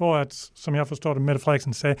marts, hvor, at, som jeg forstår det, Mette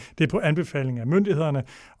Frederiksen sagde, det er på anbefaling af myndighederne,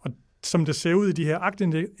 og som det ser ud i de her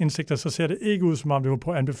aktindsigter, så ser det ikke ud, som om det var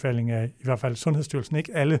på anbefaling af i hvert fald Sundhedsstyrelsen,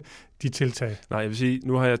 ikke alle de tiltag. Nej, jeg vil sige,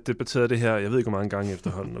 nu har jeg debatteret det her, jeg ved ikke hvor mange gange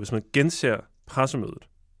efterhånden, og hvis man genser pressemødet,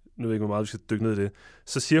 nu ved jeg ikke, hvor meget vi skal dykke ned i det,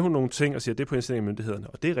 så siger hun nogle ting og siger, det er på indstilling af myndighederne,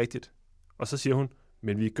 og det er rigtigt. Og så siger hun,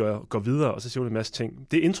 men vi går videre, og så siger hun en masse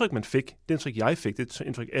ting. Det indtryk, man fik, det indtryk, jeg fik, det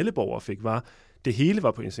indtryk, alle borgere fik, var, det hele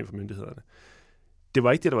var på indstilling fra myndighederne. Det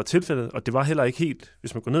var ikke det, der var tilfældet, og det var heller ikke helt,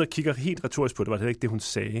 hvis man går ned og kigger helt retorisk på det, var det heller ikke det, hun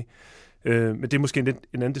sagde. Men det er måske en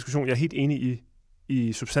anden diskussion. Jeg er helt enig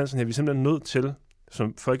i substansen her. Vi er simpelthen nødt til,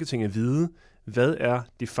 som Folketinget, at vide, hvad er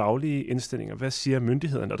de faglige indstillinger? Hvad siger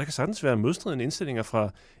myndighederne? Og der kan sagtens være modstridende indstillinger fra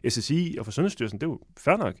SSI og fra Sundhedsstyrelsen. Det er jo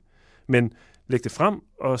fair nok. Men læg det frem,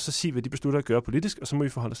 og så sig, hvad de beslutter at gøre politisk, og så må vi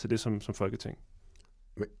forholde os til det som Folketing.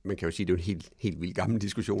 Man kan jo sige, at det er en helt vild gammel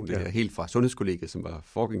diskussion, det her, helt fra Sundhedskollegiet, som var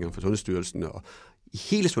forgængeren for Sundhedsstyrelsen, og i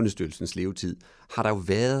hele Sundhedsstyrelsens levetid har der jo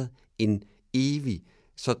været en evig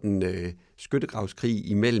sådan skyttegravskrig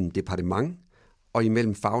imellem departement og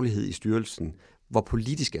imellem faglighed i styrelsen. Hvor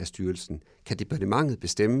politisk er styrelsen? Kan departementet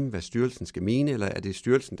bestemme, hvad styrelsen skal mene, eller er det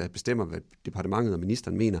styrelsen, der bestemmer, hvad departementet og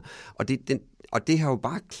ministeren mener? Og det har jo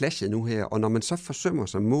bare clashet nu her, og når man så forsømmer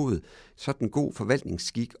sig mod sådan en god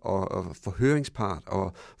forvaltningsskik og få høringspart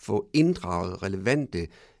og få inddraget relevante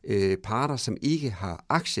parter, som ikke har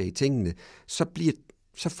aktier i tingene,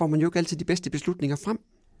 så får man jo ikke altid de bedste beslutninger frem.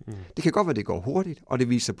 Det kan godt være, det går hurtigt, og det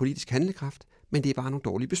viser politisk handlekraft, men det er bare nogle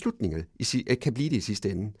dårlige beslutninger. Kan blive det i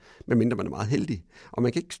sidste ende, medmindre man er meget heldig. Og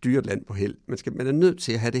man kan ikke styre et land på held. Man er nødt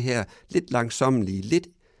til at have det her lidt langsommelige, lidt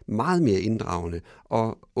meget mere inddragende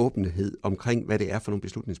og åbenhed omkring, hvad det er for nogle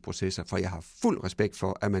beslutningsprocesser. For jeg har fuld respekt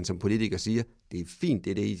for, at man som politiker siger, det er fint,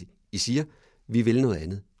 det er det, I siger, vi vil noget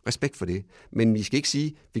andet. Respekt for det. Men vi skal ikke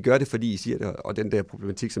sige, vi gør det, fordi I siger det, og den der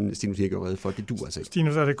problematik, som Stinus ikke er reddet for, det duer altså ikke.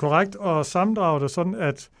 Stinus, er det korrekt at sammendrage det sådan,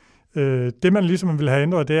 at det, man ligesom vil have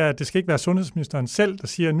ændret, det er, at det skal ikke være sundhedsministeren selv, der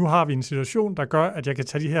siger, at nu har vi en situation, der gør, at jeg kan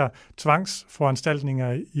tage de her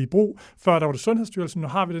tvangsforanstaltninger i brug. Før der var det Sundhedsstyrelsen, nu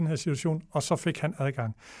har vi den her situation, og så fik han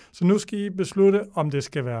adgang. Så nu skal I beslutte, om det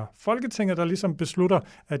skal være Folketinget, der ligesom beslutter,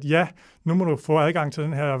 at ja, nu må du få adgang til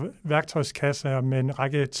den her værktøjskasse med en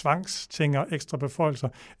række tvangsting og ekstra beføjelser,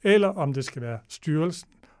 eller om det skal være styrelsen.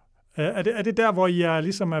 Er det der, hvor I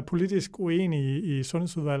ligesom er politisk uenige i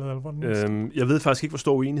Sundhedsudvalget? Eller hvordan? Jeg ved faktisk ikke, hvor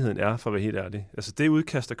stor uenigheden er, for at være helt ærlig. Altså det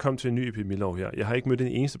udkast, der kom til en ny epidemilov her, jeg har ikke mødt en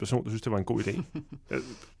eneste person, der synes, det var en god idé.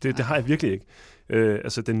 Det har jeg virkelig ikke.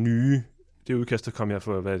 Altså det udkast, der kom her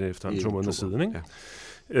for, hvad er det, efter 2 måneder siden. Ikke?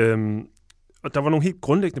 Ja. Og der var nogle helt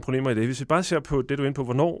grundlæggende problemer i det. Hvis vi bare ser på det, du er inde på,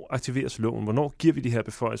 hvornår aktiveres loven, hvornår giver vi de her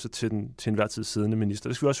beføjelser til enhver tid siddende minister.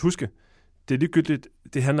 Det skal vi også huske. Det er ligegyldigt.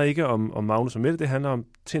 Det handler ikke om Magnus og Mette, det handler om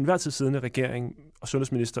til enhver tid siddende regering og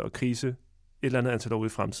sundhedsminister og krise et eller andet antal år i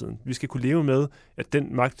fremtiden. Vi skal kunne leve med, at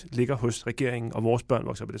den magt ligger hos regeringen, og vores børn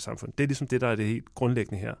vokser op i det samfund. Det er ligesom det, der er det helt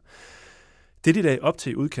grundlæggende her. Det, de lagde op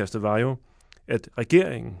til i udkastet, var jo, at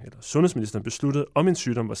regeringen eller sundhedsministeren besluttede, om en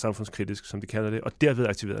sygdom var samfundskritisk, som de kalder det, og derved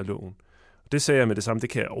aktiverede loven. Og det sagde jeg med det samme, det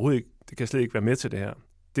kan jeg overhovedet ikke, det kan jeg slet ikke være med til det her.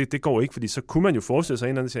 Det går ikke, fordi så kunne man jo forestille sig en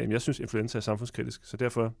eller anden, der siger, at jeg synes, influenza er samfundskritisk, så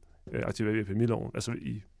derfor aktiverer vi epidemiloven, altså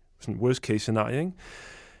i sådan worst case scenarie, ikke?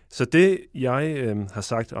 Så det, jeg har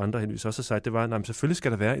sagt, og andre heldigvis også har sagt, det var, at selvfølgelig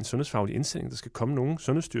skal der være en sundhedsfaglig indstilling. Der skal komme nogen,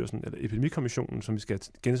 Sundhedsstyrelsen eller Epidemikommissionen, som vi skal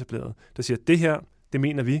have genetableret, der siger, at det her, det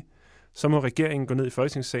mener vi. Så må regeringen gå ned i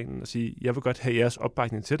Folketingssalen og sige, jeg vil godt have jeres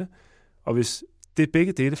opbakning til det, og hvis det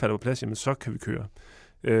begge dele falder på plads, jamen så kan vi køre.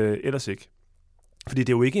 Ellers ikke. Fordi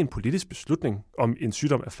det er jo ikke en politisk beslutning, om en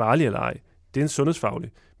sygdom er farlig eller ej. Det er en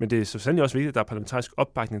sundhedsfaglig. Men det er så sandelig også vigtigt, at der er parlamentarisk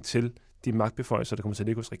opbakning til de magtbeføjelser, der kommer til at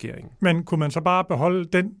ligge hos regeringen. Men kunne man så bare beholde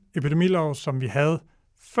den epidemilov, som vi havde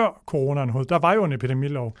før coronaen? Der var jo en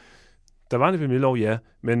epidemilov. Der var en epidemilov, ja.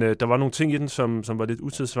 Men der var nogle ting i den, som var lidt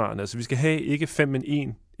utidsvarende. Altså vi skal have ikke 5, men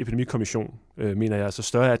 1 epidemikommission, mener jeg. Altså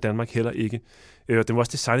større er Danmark heller ikke. Og den var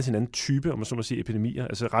også designet til en anden type, om man så må sige, epidemier.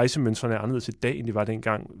 Altså rejsemønstrene er anderledes i dag, end de var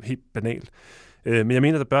dengang. Helt banalt. Men jeg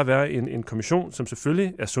mener, der bør være en kommission, som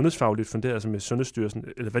selvfølgelig er sundhedsfagligt funderet, altså med Sundhedsstyrelsen,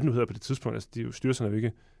 eller hvad det nu hedder på det tidspunkt. Altså styrelsen er jo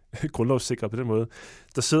ikke grundlovssikret på den måde.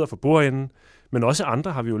 Der sidder for bordenden, men også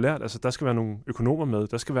andre har vi jo lært. Altså der skal være nogle økonomer med.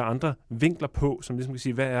 Der skal være andre vinkler på, som ligesom kan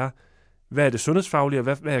sige, hvad er det sundhedsfaglige, og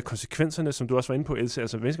hvad er konsekvenserne, som du også var inde på, Else?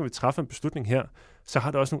 Altså, hvis vi træffer en beslutning her, så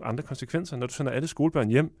har det også nogle andre konsekvenser. Når du sender alle skolebørn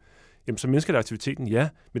hjem, jamen, så mindsker det aktiviteten, ja,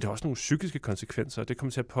 men det har også nogle psykiske konsekvenser, og det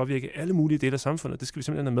kommer til at påvirke alle mulige dele af samfundet. Det skal vi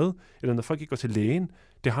simpelthen have med. Eller når folk ikke går til lægen,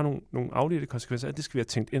 det har nogle afledte konsekvenser, og det skal vi have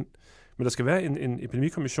tænkt ind. Men der skal være en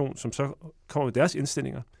epidemikommission, som så kommer med deres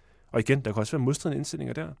indstillinger. Og igen, der kan også være modstridende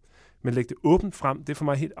indstillinger der. Men læg det åbent frem, det er for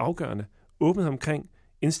mig helt afgørende. Åbenhed omkring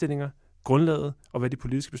indstillinger, grundlaget, og hvad de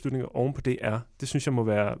politiske beslutninger oven på det er, det synes jeg må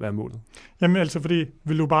være målet. Jamen altså, fordi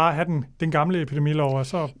vil du bare have den gamle epidemilov, og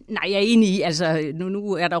så... Nej, jeg er enig i, altså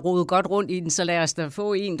nu er der rodet godt rundt i den, så lad os da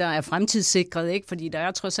få en, der er fremtidssikret, ikke? Fordi der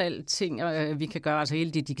er trods alt ting, vi kan gøre, altså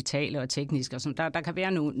hele det digitale og tekniske, og sådan. Der kan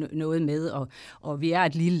være noget med, og vi er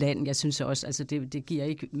et lille land, jeg synes også, altså det giver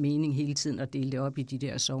ikke mening hele tiden at dele det op i de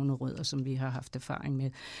der sognerødder, som vi har haft erfaring med.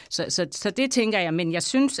 Så det tænker jeg, men jeg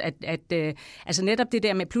synes, at altså netop det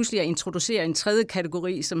der med pludselig at introducere en tredje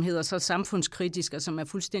kategori, som hedder så samfundskritisk, og som er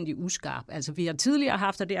fuldstændig uskarp. Altså vi har tidligere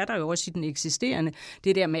haft, og det er der jo også i den eksisterende,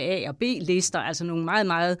 det der med A- og B-lister, altså nogle meget,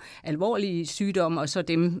 meget alvorlige sygdomme, og så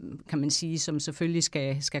dem, kan man sige, som selvfølgelig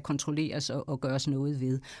skal kontrolleres og gøres noget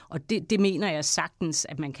ved. Og det mener jeg sagtens,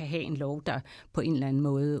 at man kan have en lov, der på en eller anden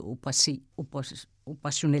måde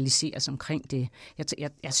operationaliseres omkring det.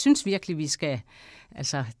 Jeg synes virkelig, vi skal...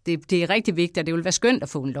 Altså, det er rigtig vigtigt, og det vil være skønt at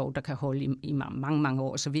få en lov, der kan holde i mange, mange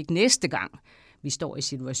år, så vi ikke næste gang, vi står i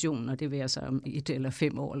situationen, og det vil jeg så om 1 eller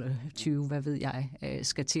 5 år eller 20, hvad ved jeg,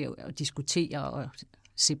 skal til at diskutere og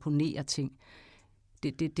seponere ting.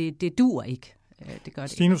 Det duer ikke. Det gør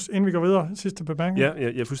det Stinus, inden vi går videre, sidste bemærkning. Ja,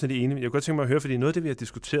 jeg er fuldstændig enig. Jeg kunne godt tænke mig at høre, fordi noget af det, vi har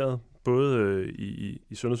diskuteret, både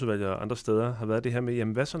i Sundhedsudvalget og andre steder, har været det her med,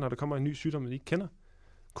 jamen hvad så, når der kommer en ny sygdom, vi ikke kender?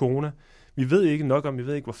 Corona. Vi ved ikke nok om, vi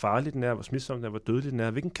ved ikke, hvor farlig den er, hvor smitsom den er, hvor dødelig den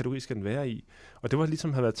er, hvilken kategori skal den være i. Og det var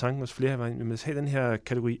ligesom har været tanken hos flere, at vi have den her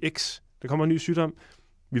kategori X. Der kommer en ny sygdom.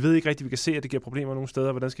 Vi ved ikke rigtigt, vi kan se, at det giver problemer nogle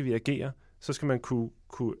steder. Hvordan skal vi agere? Så skal man kunne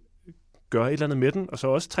gøre et eller andet med den, og så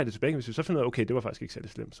også trække det tilbage. Hvis vi så finder ud af, okay, det var faktisk ikke særlig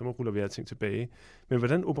slemt, så må ruller vi alting tilbage. Men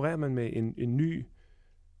hvordan opererer man med en ny,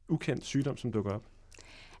 ukendt sygdom, som dukker op?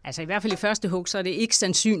 Altså i hvert fald i første hug, så er det ikke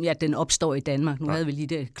sandsynligt, at den opstår i Danmark. Nu havde vi lige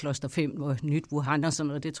det kloster 5 og nyt Wuhan og sådan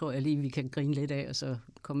noget. Det tror jeg lige, vi kan grine lidt af og så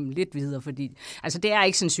komme lidt videre. Fordi, altså det er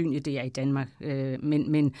ikke sandsynligt, det er i Danmark.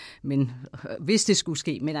 Men hvis det skulle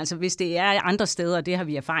ske, men altså hvis det er andre steder, det har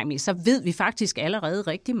vi erfaring med, så ved vi faktisk allerede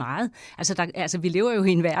rigtig meget. Altså vi lever jo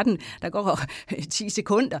i en verden, der går 10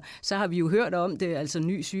 sekunder, så har vi jo hørt om det, altså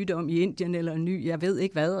ny sygdom i Indien eller ny, jeg ved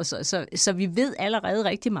ikke hvad. Og så vi ved allerede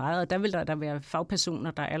rigtig meget, og der vil der være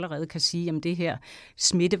fagpersoner, der allerede kan sige, at det her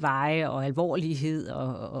smitteveje og alvorlighed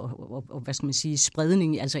og hvad skal man sige,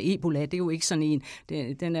 spredning, altså Ebola, det er jo ikke sådan en,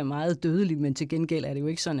 den er meget dødelig, men til gengæld er det jo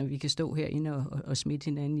ikke sådan, at vi kan stå herinde og smitte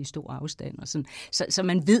hinanden i stor afstand. Og sådan. Så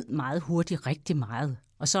man ved meget hurtigt rigtig meget.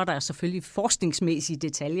 Og så er der selvfølgelig forskningsmæssige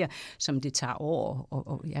detaljer, som det tager år,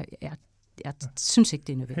 og jeg synes ikke,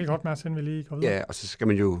 det er nødvendigt. Helt godt, Mads, inden vi lige går videre. Ja, og så skal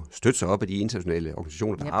man jo støtte sig op af de internationale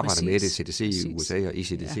organisationer, der arbejder med det, CDC i USA og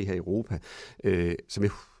ECDC her i Europa. Som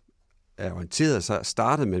jeg er orienteret, så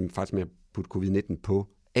startede man faktisk med at putte covid-19 på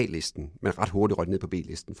A-listen, men ret hurtigt rødt ned på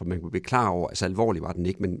B-listen, for man blev klar over, altså alvorlig var den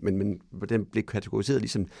ikke, men den blev kategoriseret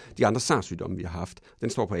ligesom de andre SARS-sygdomme, vi har haft. Den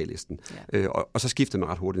står på A-listen. Ja. Og så skiftede man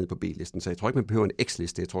ret hurtigt ned på B-listen, så jeg tror ikke, man behøver en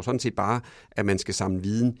X-liste. Jeg tror sådan set bare, at man skal samle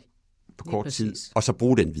viden på kort tid, og så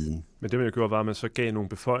bruge den viden. Men det, man jo gjorde, var, at man så gav nogle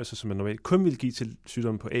beføjelser, som man normalt kun ville give til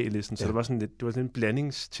sygdommen på A-listen. Så det var sådan en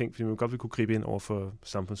blandingsting, fordi man godt ville kunne gribe ind over for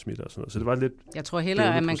samfundssmitter og sådan noget. Så det var lidt... Jeg tror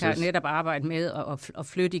hellere, at man kan netop arbejde med at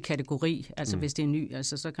flytte i kategori. Altså hvis det er ny,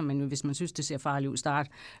 altså så kan man jo, hvis man synes, det ser farligt ud, starte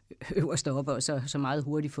øverst oppe, og så meget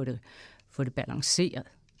hurtigt få det balanceret.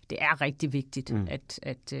 Det er rigtig vigtigt,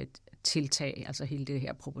 at tiltag, altså hele det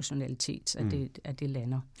her proportionalitet, at det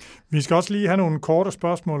lander. Vi skal også lige have nogle korte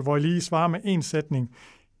spørgsmål, hvor I lige svarer med en sætning.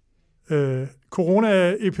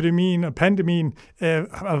 Coronaepidemien og pandemien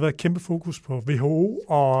har været kæmpe fokus på WHO,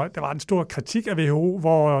 og der var en stor kritik af WHO,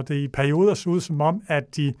 hvor det i perioder så ud som om,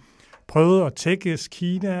 at de prøvede at tækkes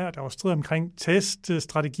Kina, og der var strid omkring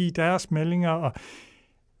teststrategi, deres meldinger, og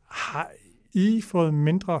har I fået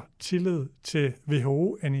mindre tillid til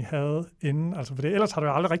WHO, end I havde inden? Altså, for det, ellers har der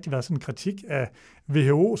jo aldrig rigtig været sådan en kritik af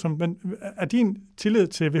WHO. Men er din tillid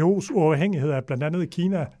til WHO's uafhængighed af blandt andet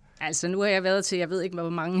Kina Altså, nu har jeg været til, jeg ved ikke, hvor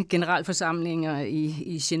mange generalforsamlinger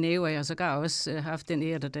i Genève, og jeg har sågar også haft den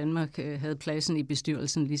ære, at Danmark havde pladsen i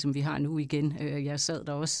bestyrelsen, ligesom vi har nu igen. Jeg sad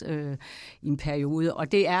der også i en periode,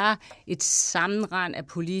 og det er et sammenrend af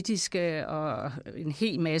politiske og en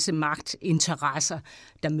hel masse magtinteresser,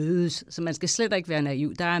 der mødes, så man skal slet ikke være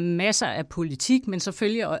naiv. Der er masser af politik, men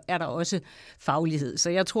selvfølgelig er der også faglighed. Så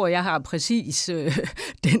jeg tror, jeg har præcis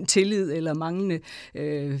den tillid, eller manglende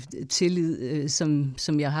tillid,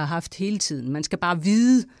 som jeg har haft hele tiden. Man skal bare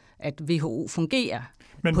vide, at WHO fungerer.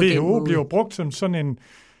 Men WHO bliver jo brugt som sådan en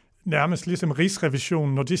nærmest ligesom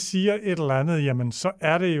Rigsrevisionen. Når de siger et eller andet, jamen så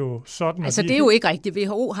er det jo sådan. Altså det er jo ikke rigtigt.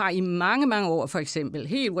 WHO har i mange, mange år, for eksempel,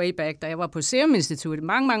 helt way back, da jeg var på Serum Institut,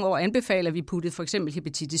 mange år anbefaler, at vi puttede for eksempel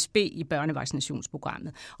hepatitis B i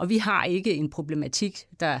børnevaccinationsprogrammet. Og vi har ikke en problematik,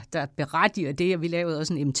 der berettiger det, og vi lavede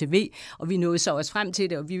også en MTV, og vi nåede så også frem til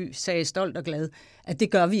det, og vi sagde stolt og glad, at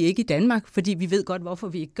det gør vi ikke i Danmark, fordi vi ved godt, hvorfor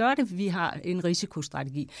vi ikke gør det. Vi har en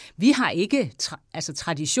risikostrategi. Vi har ikke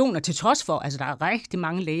traditioner til trods for, altså der er rigtig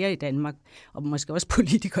mange læger i Danmark, og måske også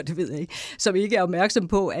politikere, det ved jeg ikke, som ikke er opmærksom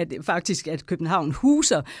på, at faktisk at København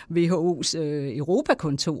huser WHO's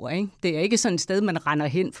Europakontor. Ikke? Det er ikke sådan et sted, man render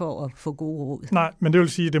hen for at få gode råd. Nej, men det vil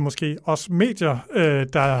sige, at det er måske også medier,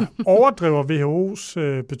 der overdriver WHO's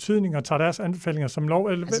betydning og tager deres anbefalinger som lov.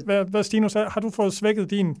 Hvad Stino sagde, har du fået svækket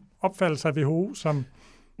din opfattelse af WHO som...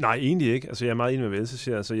 Nej, egentlig ikke. Altså, jeg er meget enig med Else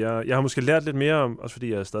siger. Altså, jeg har måske lært lidt mere om, også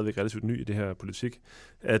fordi jeg er stadigvæk relativt ny i det her politik,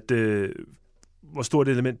 at hvor stort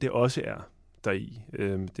et element det også er deri.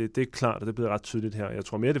 Det er klart, og det er blevet ret tydeligt her. Jeg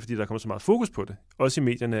tror mere, det er, fordi der kommer så meget fokus på det. Også i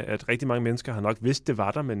medierne, at rigtig mange mennesker har nok vidst, det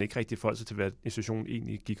var der, men ikke rigtig forholdt sig til, hvad institutionen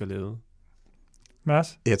egentlig gik og lavede.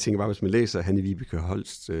 Mads? Jeg tænker bare, hvis man læser Hanne Vibeke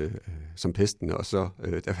Holst som pesten, og så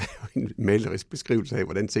der var en malerisk beskrivelse af,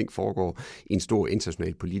 hvordan ting foregår i en stor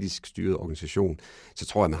international politisk styret organisation, så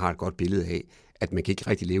tror jeg, man har et godt billede af, at man kan ikke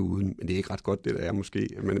rigtig leve uden, men det er ikke ret godt, det der er måske,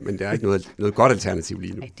 men der er ikke noget godt alternativ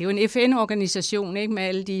lige nu. Det er jo en FN-organisation, ikke, med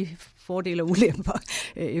alle de fordele og ulemper,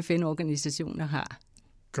 FN-organisationer har.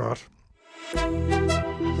 Godt.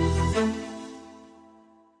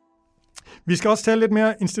 Vi skal også tale lidt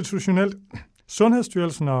mere institutionelt.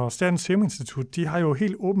 Sundhedsstyrelsen og Statens Serum Institut, de har jo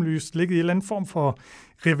helt åbenlyst ligget i en eller anden form for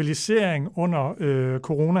rivalisering under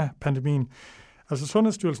coronapandemien. Altså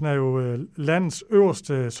Sundhedsstyrelsen er jo landets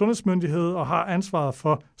øverste sundhedsmyndighed og har ansvaret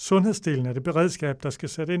for sundhedsdelen af det beredskab, der skal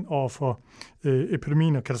sætte ind over for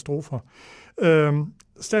epidemien og katastrofer.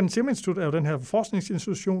 Statens Serum Institut er jo den her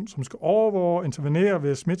forskningsinstitution, som skal overvåge og intervenere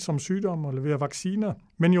ved smitsomme sygdomme og levere vacciner,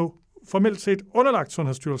 men jo formelt set underlagt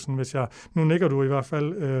Sundhedsstyrelsen, hvis jeg nu nikker du i hvert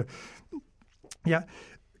fald. Ja,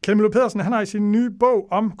 Kjeld Møller Pedersen, han har i sin nye bog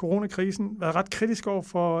om coronakrisen været ret kritisk over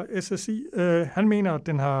for SSI. Han mener, at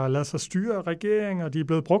den har ladet sig styre af regeringen, og de er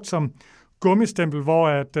blevet brugt som gummistempel, hvor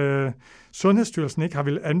at Sundhedsstyrelsen ikke har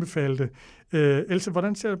ville anbefale det. Else,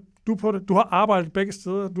 hvordan ser du på det? Du har arbejdet begge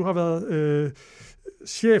steder. Du har været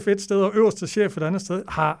chef et sted og øverste chef et andet sted.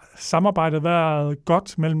 Har samarbejdet været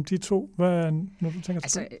godt mellem de to? Hvad, når du tænker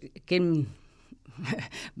altså, gennem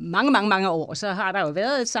mange år, så har der jo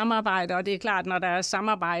været et samarbejde, og det er klart, når der er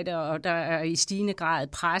samarbejde, og der er i stigende grad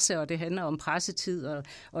presse, og det handler om pressetid,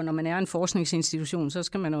 og når man er en forskningsinstitution, så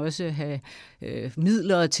skal man også have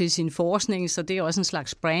midler til sin forskning, så det er også en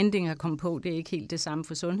slags branding at komme på. Det er ikke helt det samme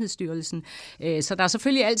for Sundhedsstyrelsen. Så der har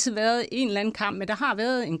selvfølgelig altid været en eller anden kamp, men der har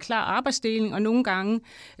været en klar arbejdsdeling, og nogle gange,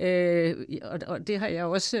 og det har jeg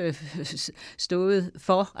også stået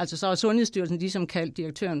for, altså så har Sundhedsstyrelsen ligesom kaldt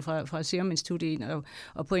direktøren fra Serum Institut ind,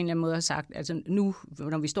 og på en eller anden måde har sagt, altså nu,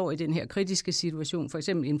 når vi står i den her kritiske situation, for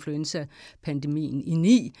eksempel influenza-pandemien i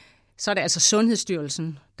 9, så er det altså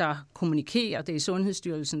Sundhedsstyrelsen, der kommunikerer, det er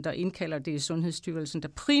Sundhedsstyrelsen, der indkalder, det er Sundhedsstyrelsen, der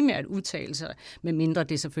primært udtaler sig, medmindre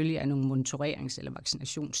det selvfølgelig er nogle monitorerings- eller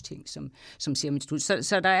vaccinationsting, som Serum Institut.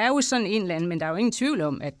 Så der er jo sådan en eller anden, men der er jo ingen tvivl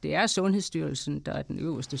om, at det er Sundhedsstyrelsen, der er den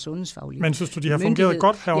øverste sundhedsfaglige. Men synes du, de har fungeret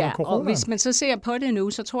godt her under corona? Og hvis man så ser på det nu,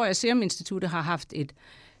 så tror jeg, at Serum Instituttet har haft et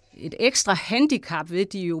ekstra handicap ved,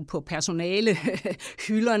 de jo på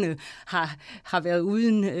personalehylderne har været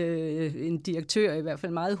uden en direktør, i hvert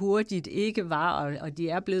fald meget hurtigt ikke var, og de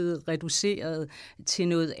er blevet reduceret til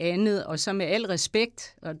noget andet, og så med al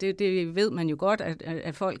respekt, og det ved man jo godt,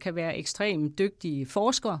 at folk kan være ekstremt dygtige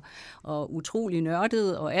forskere, og utrolig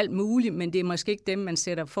nørdede og alt muligt, men det er måske ikke dem, man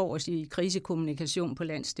sætter for os i krisekommunikation på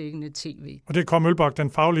landsdækkende tv. Og det kom Mølbak,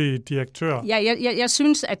 den faglige direktør. Ja, jeg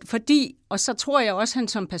synes, at fordi, og så tror jeg også, han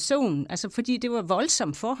som person, altså fordi det var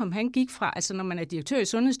voldsomt for ham, han gik fra, altså når man er direktør i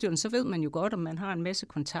Sundhedsstyrelsen, så ved man jo godt, om man har en masse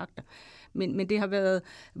kontakter. Men det har været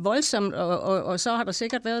voldsomt, og så har der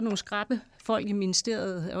sikkert været nogle skrappe folk i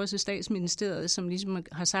ministeriet, også statsministeriet, som ligesom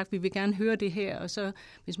har sagt, vi vil gerne høre det her, og så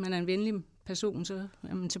hvis man er en venlig person, så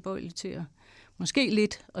er man tilbøjelig til at måske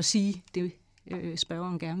lidt at sige det,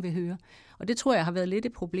 spørgeren gerne vil høre. Og det tror jeg har været lidt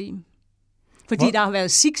et problem. Fordi der har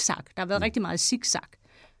været zigzag. Der har været rigtig meget zigzag.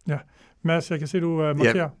 Ja. Mads, jeg kan se, du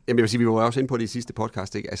markerer. Ja, jeg vil sige, vi var også inde på det i sidste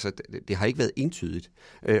podcast. Ikke? Altså, det har ikke været entydigt.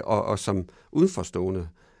 Og som udenforstående,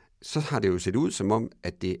 så har det jo set ud som om,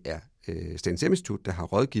 at det er Statens Serum Institut, der har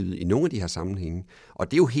rådgivet i nogle af de her sammenhænge.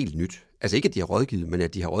 Og det er jo helt nyt. Altså ikke, at de har rådgivet, men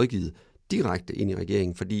at de har rådgivet direkte ind i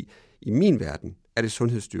regeringen. Fordi i min verden er det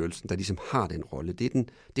Sundhedsstyrelsen, der ligesom har den rolle. Det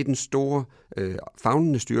er den store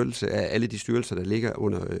favnende styrelse af alle de styrelser, der ligger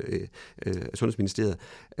under Sundhedsministeriet.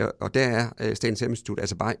 Og der er Statens Serum Institut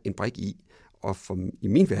altså bare en brik i. Og i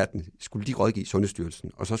min verden skulle de rådgive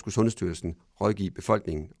Sundhedsstyrelsen, og så skulle Sundhedsstyrelsen rådgive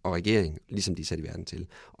befolkningen og regeringen, ligesom de er sat i verden til.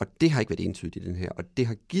 Og det har ikke været entydigt i den her, og det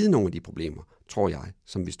har givet nogle af de problemer, tror jeg,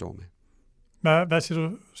 som vi står med. Hvad siger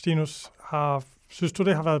du, Stinus? Synes du,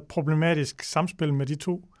 det har været problematisk samspil med de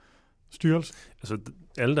to styrelser? Altså,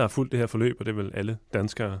 alle, der har fulgt det her forløb, og det er vel alle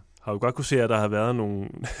danskere, har jo godt kunne se, at der har været nogle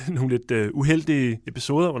lidt uheldige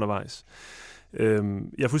episoder undervejs.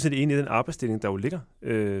 Jeg er fuldstændig enig i den arbejdsdeling, der jo ligger,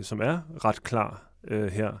 som er ret klar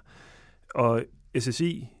her. Og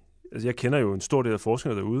SSI, altså jeg kender jo en stor del af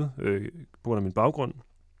forskerne derude, på grund af min baggrund,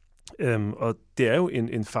 og det er jo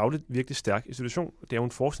en fagligt virkelig stærk institution. Det er jo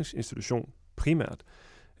en forskningsinstitution primært,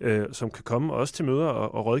 som kan komme også til møder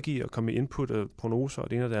og rådgive og komme med input og prognoser og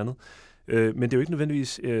det ene og det andet. Men det er jo ikke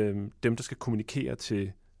nødvendigvis dem, der skal kommunikere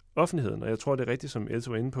til offentligheden, og jeg tror, det er rigtigt, som Else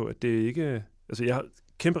var inde på, at det ikke... Altså jeg har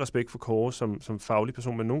kæmpe respekt for Kåre som faglig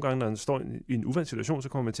person, men nogle gange, når han står i en uvandt situation, så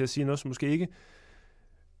kommer man til at sige noget, som måske ikke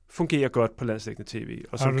fungerer godt på landsdækkende tv.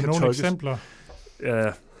 Og har du nogle eksempler?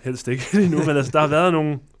 Ja, helst ikke lige nu, men altså, der har været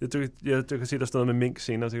nogle... Du kan se, der står noget med mink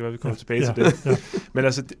senere, så kan være, vi kommer tilbage til det. Ja. Men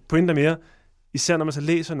altså, pointen er mere, især når man så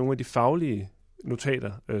læser nogle af de faglige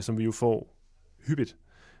notater, som vi jo får hyppigt,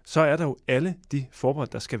 så er der jo alle de forbehold,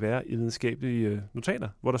 der skal være i videnskabelige notater,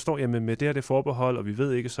 hvor der står, jamen med det her det forbehold, og vi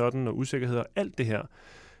ved ikke sådan, og usikkerhed og alt det her.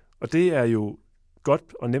 Og det er jo godt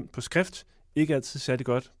og nemt på skrift, ikke altid særlig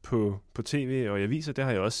godt på tv og i aviser, det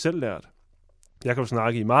har jeg også selv lært. Jeg kan jo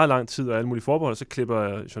snakke i meget lang tid og alle mulige forbehold, og så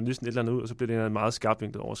klipper journalisten et eller andet ud, og så bliver det en meget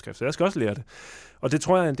skarpvinklet overskrift. Så jeg skal også lære det. Og det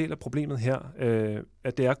tror jeg er en del af problemet her,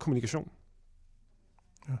 at det er kommunikation.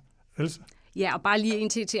 Ja, Else? Ja, og bare lige en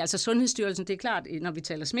til. Altså Sundhedsstyrelsen, det er klart, når vi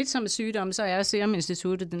taler smitsomme sygdomme, så er Serum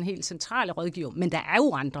Instituttet den helt centrale rådgiver. Men der er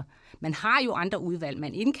jo andre. Man har jo andre udvalg.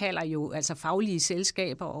 Man indkalder jo altså faglige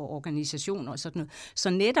selskaber og organisationer og sådan noget. Så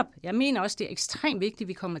netop, jeg mener også, det er ekstremt vigtigt, at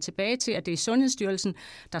vi kommer tilbage til, at det er Sundhedsstyrelsen,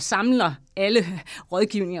 der samler alle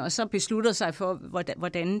rådgivninger, og så beslutter sig for,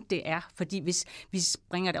 hvordan det er. Fordi hvis vi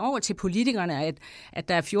springer det over til politikerne, at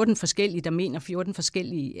der er 14 forskellige, der mener 14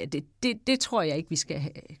 forskellige, det tror jeg ikke, vi skal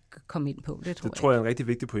komme ind på. Det tror jeg er en rigtig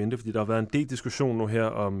vigtig pointe, fordi der har været en del diskussion nu her,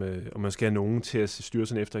 om man skal have nogen til at se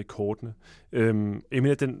styrelsen efter i kortene. Jeg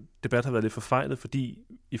mener, at den debat har været lidt forfejlet, fordi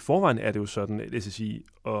i forvejen er det jo sådan, at SSI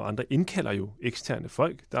og andre indkalder jo eksterne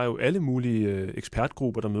folk. Der er jo alle mulige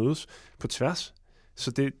ekspertgrupper, der mødes på tværs.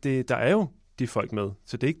 Så der er jo de folk med.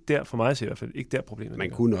 Så det er ikke der, for mig at i hvert fald, ikke der problemet. Man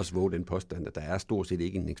kunne også våge den påstand, at der er stort set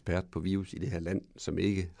ikke en ekspert på virus i det her land, som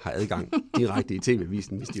ikke har adgang direkte i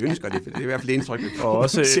TV-avisen, hvis de ønsker det. Det er i hvert fald indtryk. Og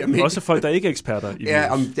også folk, der ikke er eksperter i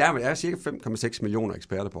virus. Ja, der er cirka 5,6 millioner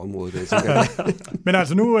eksperter på området. Men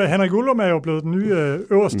altså nu, Henrik Ullum er jo blevet den nye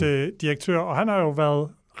øverste direktør, og han har jo været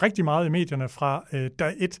rigtig meget i medierne fra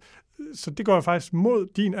dag 1. Så det går jo faktisk mod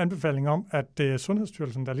din anbefaling om, at det er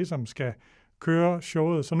Sundhedsstyrelsen, der ligesom skal køre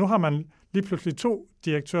showet. Så nu har man lige pludselig 2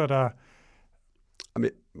 direktører, der...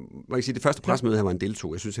 Må jeg sige, det første pressemøde her var en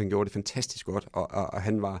deltog. Jeg synes, han gjorde det fantastisk godt, og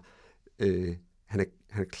han var... Han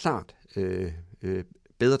er klart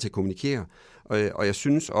bedre til at kommunikere, og jeg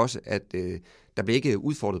synes også, at der blev ikke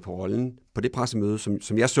udfordret på rollen på det pressemøde,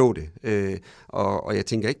 som jeg så det. Og jeg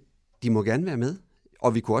tænker ikke, de må gerne være med.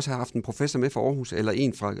 Og vi kunne også have haft en professor med fra Aarhus, eller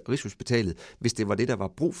en fra Rigshospitalet, hvis det var det, der var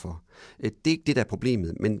brug for. Det er ikke det, der er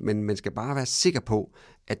problemet, men man skal bare være sikker på,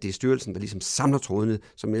 at det er styrelsen, der ligesom samler trådene,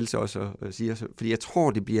 som Else også siger. Fordi jeg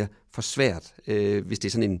tror, det bliver for svært, hvis det er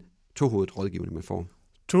sådan en tohovedet rådgivning, man får.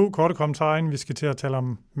 2 korte kommentarer, inden vi skal til at tale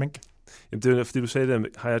om mink. Jamen, det er fordi du sagde det,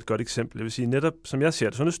 har jeg et godt eksempel. Jeg vil sige, netop som jeg ser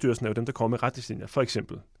det, Sundhedsstyrelsen er jo dem, der kommer med retningslinjer. For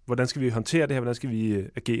eksempel, hvordan skal vi håndtere det her, hvordan skal vi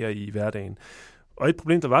agere i hverdagen? Og et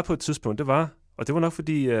problem, der var på et tidspunkt, det var nok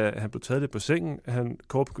fordi, han blev taget lidt på sengen. Han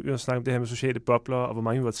begyndte at snakke om det her med sociale bobler, og hvor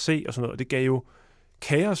mange vi måtte se og sådan noget. Og det gav jo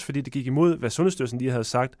kaos, fordi det gik imod, hvad Sundhedsstyrelsen lige havde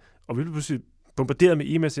sagt. Og vi blev pludselig bombarderet med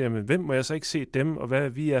e-mails, men hvem må jeg så ikke se dem? Og hvad,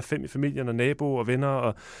 vi er 5 i familien, og naboer og venner.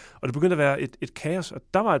 Og det begyndte at være et kaos. Og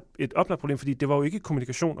der var et oplagt problem, fordi det var jo ikke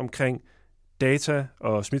kommunikation omkring data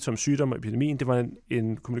og smitsomme sygdomme og epidemien. Det var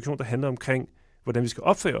en kommunikation, der handlede omkring, hvordan vi skal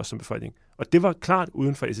opføre os som befolkning. Og det var klart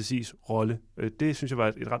uden for SSI's rolle. Det synes jeg var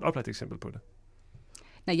et ret oplagt eksempel på det.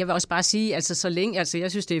 Nej, jeg vil også bare sige, altså så længe, altså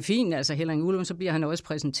jeg synes, det er fint, altså Helling Ullum, så bliver han også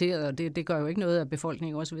præsenteret, og det gør jo ikke noget, at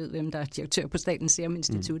befolkningen også ved, hvem der er direktør på Statens Serum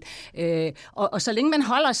Institut. Og så længe man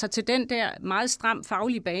holder sig til den der meget stram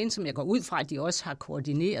faglige bane, som jeg går ud fra, at de også har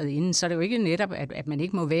koordineret inden, så er det jo ikke netop, at man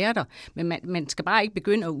ikke må være der, men man skal bare ikke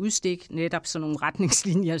begynde at udstikke netop sådan nogle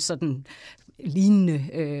retningslinjer, sådan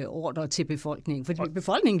lignende ordre til befolkningen. Fordi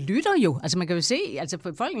befolkningen lytter jo. Altså man kan jo se, altså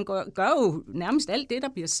befolkningen gør jo nærmest alt det, der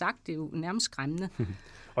bliver sagt. Det er jo nærmest skræmmende.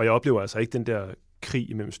 Og jeg oplever altså ikke den der krig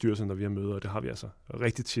imellem styrelserne, når vi har møder, og det har vi altså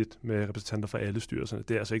rigtig tit med repræsentanter fra alle styrelserne.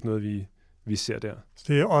 Det er altså ikke noget, vi ser der.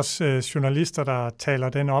 Det er også journalister, der taler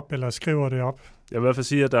den op, eller skriver det op? Jeg vil i hvert fald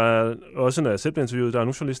sige, at der er også, når jeg selv bliver interviewet, der er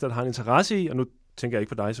nogle journalister, der har en interesse i, og nu tænker jeg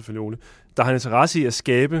ikke på dig selvfølgelig, Ole, der har en interesse i at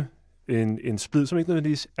skabe en splid, som ikke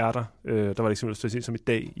nødvendigvis er der. Der var det eksempelvis som i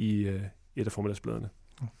dag i et af formiddagsbladene.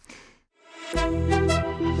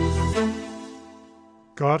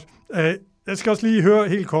 Godt. Jeg skal også lige høre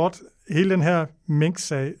helt kort, hele den her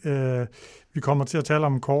mink-sag. Vi kommer til at tale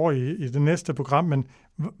om Kåre i det næste program, men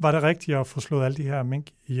var det rigtigt at få slået alle de her mink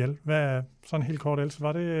ihjel? Hvad er sådan helt kort, Else?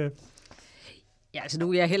 Var det... Ja, altså nu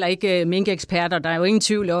er jeg heller ikke minkekspert, og der er jo ingen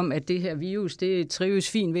tvivl om, at det her virus, det trives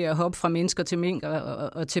fint ved at hoppe fra mennesker til mink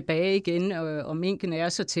og tilbage igen, og minkene er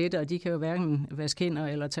så tætte, og de kan jo hverken vaske hænder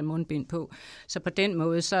eller tage mundbind på. Så på den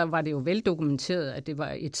måde, så var det jo veldokumenteret, at det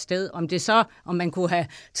var et sted. Om man kunne have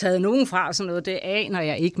taget nogen fra sådan noget, det aner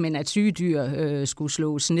jeg ikke, men at syge dyr skulle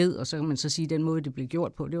slås ned, og så kan man så sige, at den måde, det blev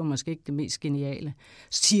gjort på, det var måske ikke det mest geniale.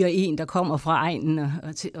 Siger en, der kommer fra egnen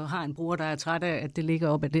og har en bror, der er træt af, at det ligger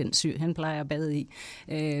op af den syg, han plejer at bade i.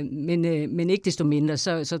 Men ikke desto mindre,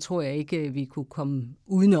 så tror jeg ikke, vi kunne komme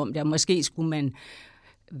udenom det. Måske skulle man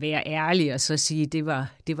være ærlig og så sige, at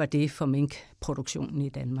det var det for minkproduktionen i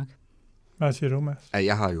Danmark. Hvad siger du, Mads?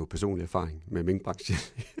 Jeg har jo personlig erfaring med minkbranchen.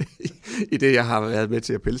 I det, jeg har været med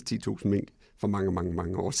til at pelse 10.000 mink for mange, mange,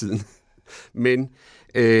 mange år siden. Men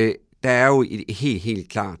der er jo et helt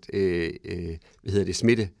klart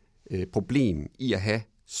smitteproblem i at have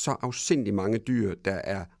så afsindig mange dyr, der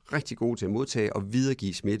er rigtig gode til at modtage og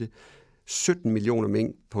videregive smitte. 17 millioner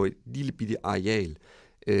mink på et lille bitte areal.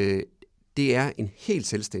 Det er en helt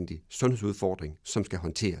selvstændig sundhedsudfordring, som skal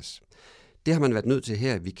håndteres. Det har man været nødt til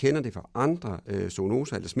her. Vi kender det fra andre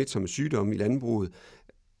zoonoser eller smitsomme sygdomme i landbruget,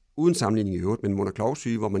 uden sammenligning i øvrigt, men mund- og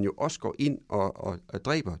klovsyge, hvor man jo også går ind og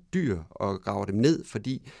dræber dyr og graver dem ned,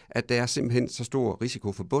 fordi at der er simpelthen så stor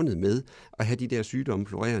risiko forbundet med at have de der sygdomme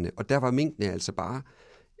florerende. Og der var minkene altså bare...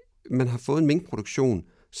 Man har fået en minkproduktion,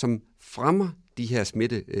 som fremmer de her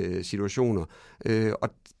smittesituationer, og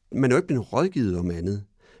man er jo ikke blevet rådgivet om andet.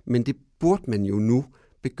 Men det burde man jo nu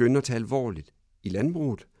begynde at tage alvorligt i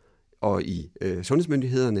landbruget og i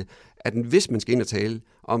sundhedsmyndighederne, at hvis man skal ind og tale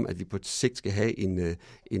om, at vi på sigt skal have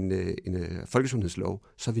en folkesundhedslov,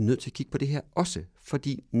 så er vi nødt til at kigge på det her også,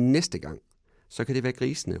 fordi næste gang, så kan det være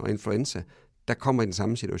grisene og influenza, der kommer i den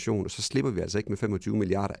samme situation, og så slipper vi altså ikke med 25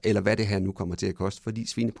 milliarder, eller hvad det her nu kommer til at koste, fordi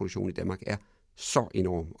svineproduktionen i Danmark er så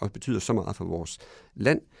enorm, og betyder så meget for vores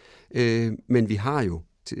land. Men vi har jo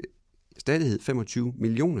til stadighed 25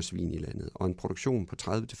 millioner svin i landet, og en produktion på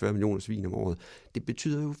 30-40 millioner svin om året. Det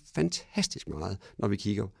betyder jo fantastisk meget, når vi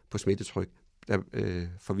kigger på smittetryk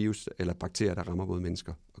for virus eller bakterier, der rammer både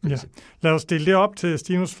mennesker og grise. Ja. Lad os dele det op til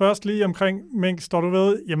Stinus. Først lige omkring mink. Står du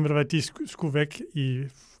ved, jamen ved du hvad, de skulle væk i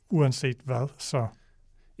uanset hvad, så...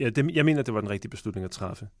 Ja, jeg mener, det var den rigtige beslutning at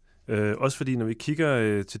træffe. Også fordi, når vi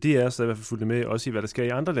kigger til DR, så er i hvert fald fulgt med, også i hvad der sker i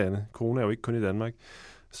andre lande. Corona er jo ikke kun i Danmark.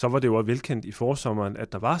 Så var det jo velkendt i forsommeren,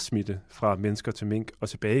 at der var smitte fra mennesker til mink og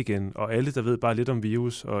tilbage igen. Og alle, der ved bare lidt om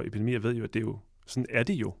virus og epidemier, ved jo, at det er jo, sådan er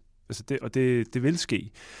det jo. Altså det vil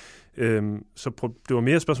ske. Så det var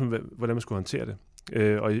mere et spørgsmål, hvordan man skulle håndtere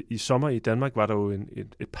det. Og i sommer i Danmark var der jo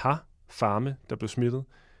et par farme, der blev smittet.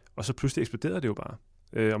 Og så pludselig eksploderede det jo bare.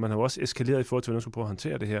 Og man har jo også eskaleret i forhold til, hvordan man skulle prøve at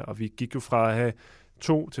håndtere det her. Og vi gik jo fra at have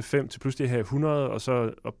 2 til 5 til pludselig at have 100, og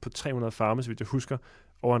så op på 300 farme, så vidt jeg husker,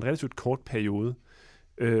 over en relativt kort periode.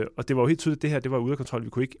 Og det var jo helt tydeligt, at det her det var ude af kontrol. Vi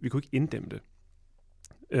kunne ikke inddæmme det.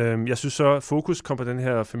 Jeg synes så, at fokus kom på den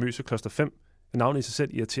her famøse Cluster 5. Navnet i sig selv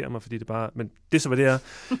irriterer mig, fordi det bare... Men det er så, hvad det er.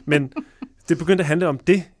 Men det begyndte at handle om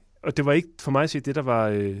det, og det var ikke for mig at sige det, der var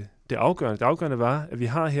det afgørende. Det afgørende var, at vi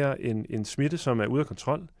har her en smitte, som er ude af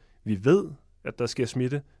kontrol. Vi ved, at der sker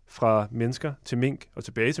smitte fra mennesker til mink og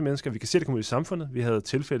tilbage til mennesker. Vi kan se, at det kommer ud i samfundet. Vi havde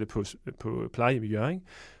tilfælde på plejehjem i Hjørring.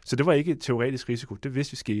 Så det var ikke et teoretisk risiko. Det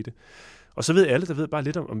vidste vi skete. Og så ved alle, der ved bare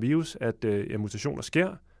lidt om virus, at mutationer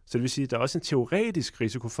sker. Så det vil sige, at der er også en teoretisk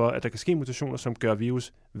risiko for, at der kan ske mutationer, som gør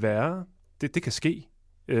virus værre. Det kan ske.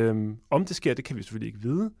 Om det sker, det kan vi selvfølgelig ikke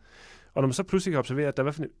vide. Og når man så pludselig kan observere, at der i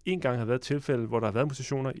hvert fald en gang har været et tilfælde, hvor der har været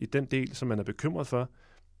mutationer i den del, som man er bekymret for,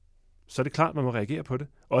 så er det klart, at man må reagere på det.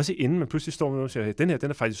 Også inden man pludselig står med noget og siger, at den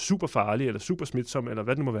er faktisk super farlig, eller super smitsom, eller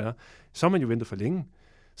hvad det nu må være, så har man jo ventet for længe.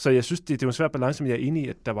 Så jeg synes, det er en svær balance, men jeg er enig i,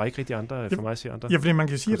 at der var ikke rigtig andre, for mig at se andre. Ja, fordi man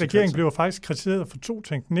kan sige, at regeringen blev faktisk kritiseret for 2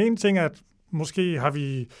 ting. Den ene ting er, at måske har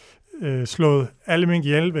vi slået alle mink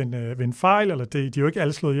ihjel ved en fejl, eller de er jo ikke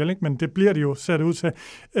alle slået ihjel, men det bliver det jo, ser det ud til.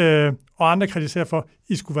 Og andre kritiserer for, at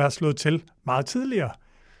I skulle være slået til meget tidligere.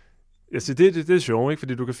 Ja, så det er sjovt, ikke?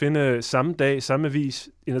 Fordi du kan finde samme dag, samme avis,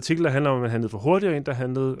 en artikel, der handler om, at man handlede for hurtigt, og en, der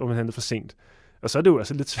handlede om, at man handlede for sent. Og så er det jo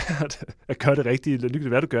altså lidt svært at gøre det rigtigt, eller ligegyldigt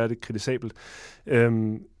hvad du gør, det er kritisabelt.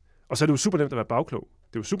 Og så er det jo super nemt at være bagklog.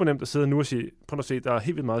 Det er jo super nemt at sidde nu og sige, prøv at se, der er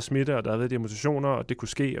helt vildt meget smitte, og der har været de mutationer, og det kunne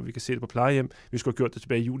ske, og vi kan se det på plejehjem. Vi skulle have gjort det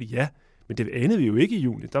tilbage i juli, ja. Men det anede vi jo ikke i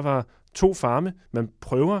juli. Der var 2 farme. Man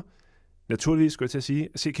prøver, naturligvis skulle jeg til at sige,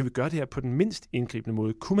 se, kan vi gøre det her på den mindst indgribende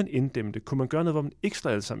måde? Kunne man inddæmme det? Kunne man gøre noget, hvor man ikke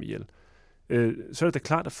slår alle sammen ihjel? Så er det da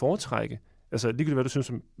klart at foretrække. Altså ligegyldigt hvad du synes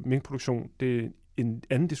om minkproduktion, det er en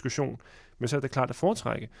anden diskussion, men så er det klart at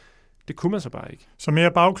foretrække. Det kunne man så bare ikke. Så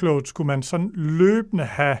mere bagklogt skulle man sådan løbende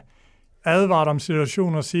have advaret om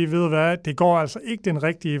situationen og sige, ved du hvad, det går altså ikke den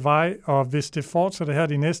rigtige vej, og hvis det fortsætter her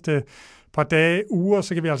de næste par dage, uger,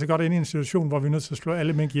 så kan vi altså godt ind i en situation, hvor vi er nødt til at slå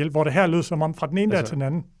alle mink ihjel, hvor det her lød som om fra den ene dag til den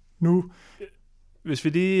anden. Nu. Hvis vi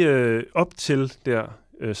lige op til der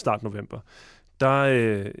start november,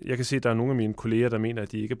 jeg kan se, at der er nogle af mine kolleger, der mener,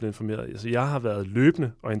 at de ikke er blevet informeret. Altså, jeg har været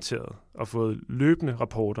løbende orienteret og fået løbende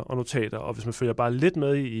rapporter og notater, og hvis man følger bare lidt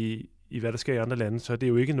med i hvad der sker i andre lande, så er det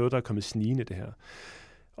jo ikke noget, der er kommet snigende det her.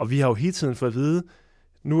 Og vi har jo hele tiden fået at vide,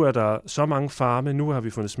 nu er der så mange farme, nu har vi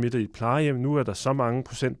fundet smitte i et plejehjem, nu er der så mange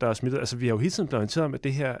procent, der er smittet. Altså, vi har jo hele tiden blevet orienteret om, at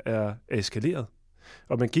det her er eskaleret.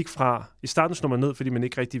 Og man gik fra, i starten slog man ned, fordi man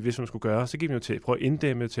ikke rigtig vidste, hvad man skulle gøre. Så gik man jo til at prøve at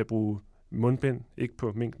inddæmme, til at bruge mundbind, ikke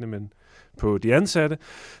på minkene, men på de ansatte,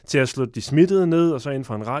 til at slå de smittede ned, og så inden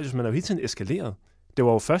for en radius. Man er jo hele tiden eskaleret. Det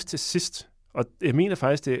var jo først til sidst, og jeg mener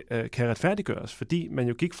faktisk, det kan retfærdiggøres, fordi man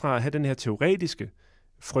jo gik fra at have den her teoretiske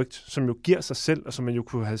frygt, som jo giver sig selv, og som man jo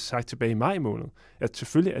kunne have sagt tilbage i maj måned, at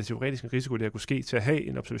selvfølgelig er det teoretisk en risiko, det her kunne ske, til at have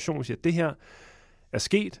en observation, og sige, at det her er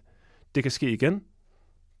sket, det kan ske igen,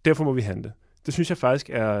 derfor må vi handle. Det synes jeg faktisk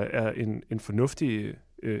er en fornuftig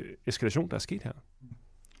eskalation, der er sket her.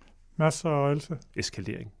 Masser og Else.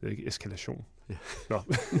 Eskalering, det er ikke eskalation. Ja. Nå.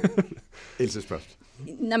 Else først.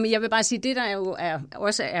 Nå, men jeg vil bare sige, det der jo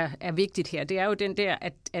også er vigtigt her, det er jo den der,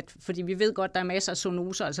 at fordi vi ved godt, der er masser af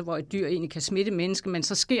zoonoser, altså hvor et dyr egentlig kan smitte menneske, men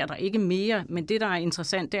så sker der ikke mere. Men det, der er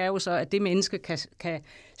interessant, det er jo så, at det menneske kan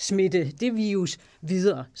smitte det virus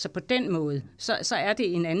videre. Så på den måde, så er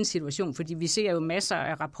det en anden situation, fordi vi ser jo masser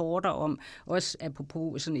af rapporter om, også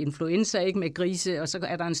apropos sådan influenza, ikke med grise, og så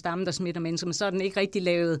er der en stamme, der smitter mennesker, men så er den ikke rigtig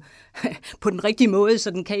lavet på den rigtige måde,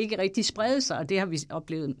 så den kan ikke rigtig sprede sig, og det har vi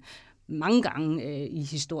oplevet mange gange i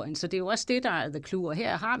historien. Så det er jo også det, der er the clue, og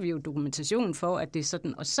her har vi jo dokumentation for, at det er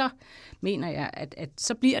sådan, og så mener jeg, at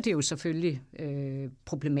så bliver det jo selvfølgelig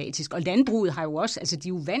problematisk. Og landbruget har jo også, altså de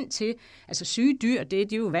er jo vant til, altså syge dyr, de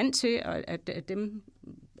er jo vant til, at dem,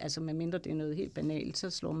 altså medmindre det er noget helt banalt, så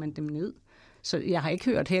slår man dem ned. Så jeg har ikke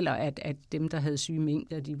hørt heller, at dem, der havde syge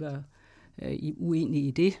mink, de var uenige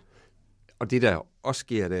i det. Og det, der også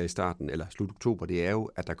sker der i starten, eller slut oktober, det er jo,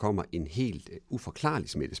 at der kommer en helt uforklarlig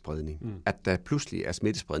smittespredning. At der pludselig er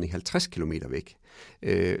smittespredning 50 km væk.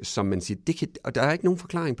 Som man siger, og der er ikke nogen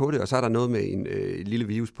forklaring på det, og så er der noget med en lille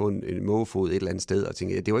virus på en mågefod et eller andet sted, og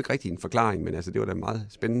tænker, det var ikke rigtig en forklaring, men altså, det var da meget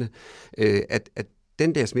spændende, at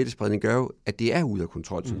den der smittespredning gør jo, at det er ude af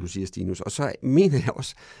kontrol, som du siger, Stinus. Og så mener jeg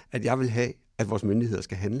også, at jeg vil have, at vores myndigheder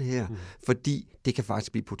skal handle her, fordi det kan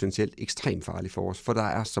faktisk blive potentielt ekstremt farligt for os, for der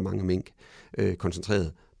er så mange mink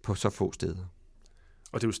koncentreret på så få steder.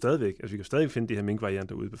 Og det er jo stadigvæk, altså vi kan stadig finde de her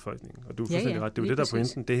minkvarianter ude i befolkningen. Og du er fuldstændig ret. Det er jo det, der er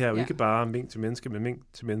pointen. Det her er jo ikke bare mink til menneske, men mink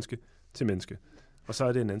til menneske til menneske. Og så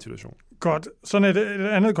er det en anden situation. Godt. Sådan et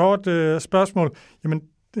andet kort spørgsmål. Jamen,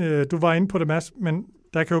 du var inde på det, Mads, men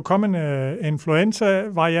der kan jo komme en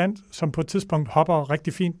influenza-variant, som på et tidspunkt hopper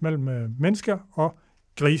rigtig fint mellem mennesker og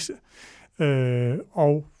grise.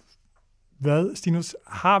 Og hvad, Stinus,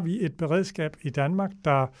 har vi et beredskab i Danmark,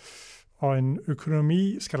 og en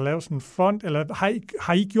økonomi, skal der laves en fond, eller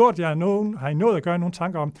har I gjort jer nogen, har I nået at gøre nogle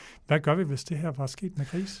tanker om, hvad gør vi, hvis det her var sket med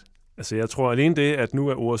gris? Altså jeg tror alene det, at nu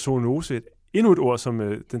er ordet zoonose endnu et ord,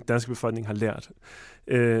 som den danske befolkning har lært.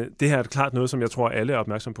 Det her er klart noget, som jeg tror, alle er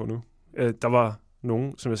opmærksom på nu. Der var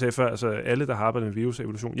nogen, som jeg sagde før, altså alle, der har arbejdet med virus og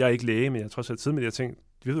evolution. Jeg er ikke læge, men jeg har trods alt tid med det, jeg tænkte,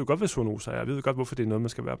 vi ved jo godt, hvad zoonoser er. Vi ved godt, hvorfor det er noget, man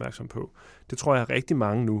skal være opmærksom på. Det tror jeg, rigtig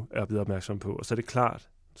mange nu er blevet opmærksom på. Og så er det klart,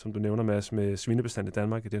 som du nævner, Mads, med svinebestand i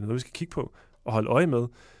Danmark, at det er noget, vi skal kigge på og holde øje med,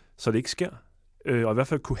 så det ikke sker. og i hvert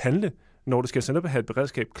fald kunne handle, når det sker. Så have et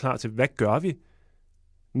beredskab klar til, hvad gør vi,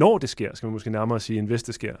 når det sker, skal man måske nærmere sige, end hvis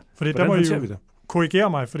det sker. Fordi der må I jo korrigere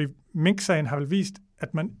mig, fordi mink-sagen har vel vist, at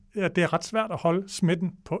det er ret svært at holde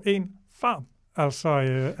smitten på én farm. Altså,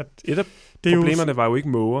 et af problemerne var jo ikke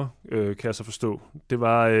måger, kan jeg så forstå. Det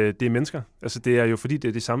er mennesker. Altså, det er jo fordi, det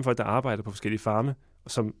er de samme folk, der arbejder på forskellige farme,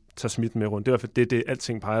 som tager smitten med rundt. Det er i hvert fald det,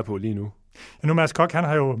 alting peger på lige nu. Ja, nu Mads Koch, han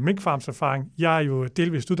har jo minkfarmserfaring. Jeg er jo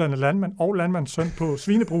delvist uddannet landmand og landmandssøn på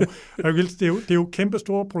svinebrug. Det er jo kæmpe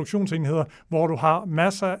store produktionsenheder, hvor du har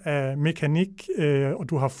masser af mekanik, og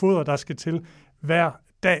du har foder, der skal til hver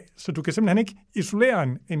dag. Så du kan simpelthen ikke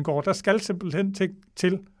isolere en gård. Der skal simpelthen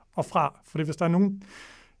til og fra. Fordi hvis der er nogen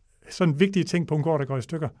sådan vigtige ting på en gård, der går i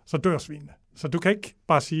stykker, så dør svinene. Så du kan ikke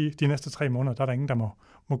bare sige, de næste 3 måneder, der er der ingen, der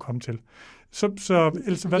må komme til. Så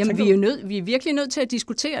Else, hvad tænker du? Vi er virkelig nødt til at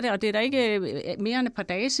diskutere det, og det er der ikke mere end et par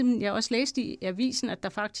dage siden. Jeg også læste i avisen, at der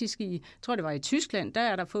faktisk jeg tror det var i Tyskland, der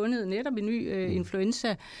er der fundet netop en ny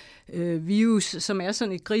influenza-virus, som er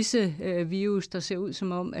sådan et grisevirus, der ser ud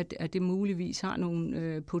som om, at det muligvis har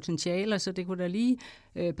nogle potentialer, så det kunne da lige,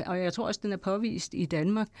 og jeg tror også, den er påvist i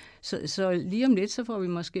Danmark. Så lige om lidt, så får vi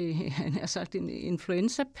måske en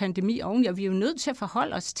influenza-pandemi oven. Ja, vi er jo nødt til at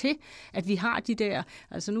forholde os til, at vi har de der,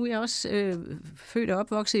 altså nu er jeg også født og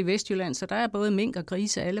opvokset i Vestjylland, så der er både mink og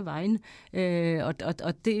grise alle vegne.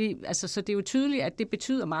 Og det, altså, så det er jo tydeligt, at det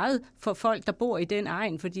betyder meget for folk, der bor i den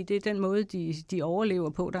egen, fordi det er den måde, de overlever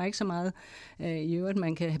på. Der er ikke så meget i øvrigt,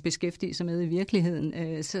 man kan beskæftige sig med i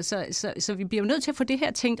virkeligheden. Så vi bliver jo nødt til at få det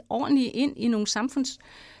her tænkt ordentligt ind i nogle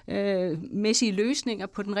samfundsmæssige løsninger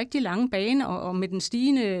på den rigtig lange bane, og med den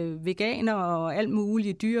stigende veganer og alt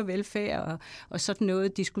muligt dyrevelfærd og sådan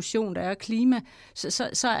noget diskussion, der er klima,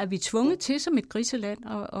 så er vi tvunget til som et griseland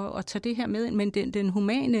at tage det her med. Men den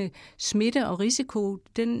humane smitte og risiko,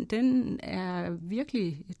 den er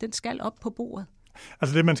virkelig, den skal op på bordet.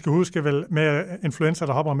 Altså det, man skal huske vel med influenza,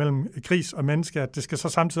 der hopper mellem gris og menneske, at det skal så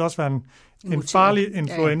samtidig også være en farlig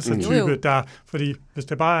influenza-type, der, fordi hvis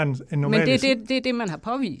det bare er en normal... Men det er det, man har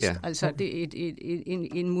påvist. Ja. Altså det er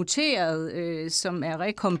en muteret, som er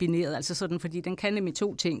rekombineret, altså sådan, fordi den kan nemlig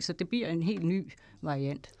 2 ting, så det bliver en helt ny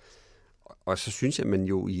variant. Og så synes jeg, at man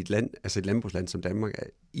jo i et land, altså et landbrugsland som Danmark,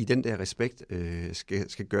 i den der respekt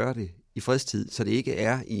skal gøre det i fredstid, så det ikke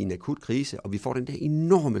er i en akut krise, og vi får den der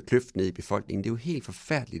enorme kløft ned i befolkningen. Det er jo helt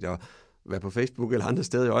forfærdeligt at være på Facebook eller andre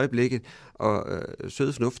steder i øjeblikket, og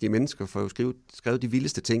søde, fornuftige mennesker får jo skrevet de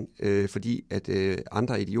vildeste ting, fordi at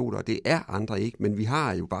andre er idioter, og det er andre ikke, men vi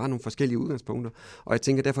har jo bare nogle forskellige udgangspunkter, og jeg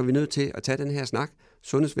tænker, derfor er vi nødt til at tage den her snak,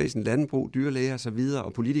 sundhedsvæsen, landbrug, dyrlæger osv.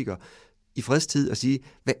 og politikere, i fredstid og sige,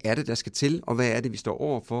 hvad er det, der skal til, og hvad er det, vi står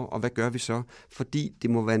overfor, og hvad gør vi så? Fordi det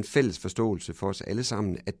må være en fælles forståelse for os alle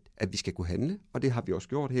sammen, at vi skal kunne handle, og det har vi også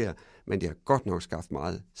gjort her, men det har godt nok skaffet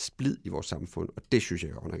meget splid i vores samfund, og det synes jeg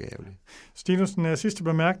er godt nok ærgerligt. Stinus, den sidste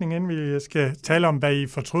bemærkning, inden vi skal tale om, hvad I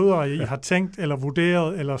fortryder, I har tænkt, eller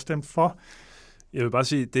vurderet, eller stemt for. Jeg vil bare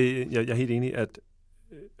sige, jeg er helt enig, at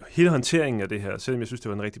hele håndteringen af det her, selvom jeg synes, det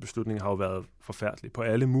var en rigtig beslutning, har jo været forfærdelig på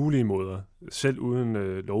alle mulige måder. Selv uden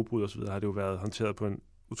lovbrud og så videre har det jo været håndteret på en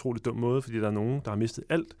utrolig dum måde, fordi der er nogen, der har mistet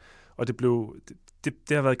alt, og det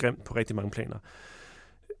har været grimt på rigtig mange planer.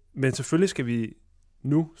 Men selvfølgelig skal vi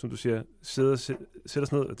nu, som du siger, sætte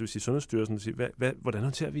os ned, og det vil sige Sundhedsstyrelsen, og sige, hvordan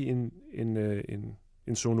håndterer vi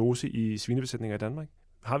en zoonose i svinebesætninger i Danmark?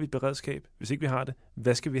 Har vi et beredskab? Hvis ikke vi har det,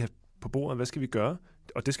 hvad skal vi have på bordet? Hvad skal vi gøre?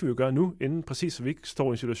 Og det skal vi jo gøre nu, inden præcis, så vi ikke står i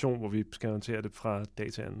en situation, hvor vi skal håndtere det fra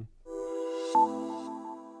dag til anden.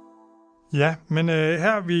 Ja, men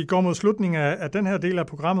her vi går mod slutningen af den her del af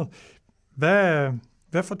programmet.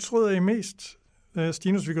 Hvad fortryder I mest?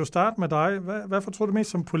 Stinus, vi kan jo starte med dig. Hvad fortryder du mest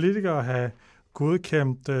som politiker at have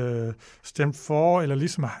godkendt, stemt for, eller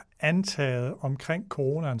ligesom har antaget omkring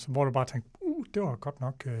coronaen, hvor du bare tænkte, det var godt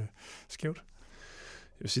nok skævt?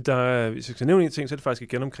 Jeg vil sige, hvis jeg skal nævne en ting, så er det faktisk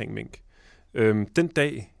igen omkring mink. Den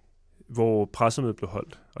dag, hvor pressemødet blev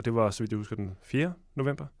holdt, og det var, så vidt jeg husker, den 4.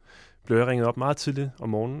 november, blev jeg ringet op meget tidligt om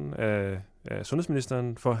morgenen af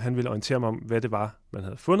sundhedsministeren, for han ville orientere mig om, hvad det var, man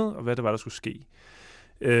havde fundet, og hvad det var, der skulle ske.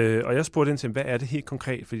 Og jeg spurgte ind til, hvad er det helt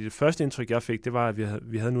konkret? Fordi det første indtryk, jeg fik, det var, at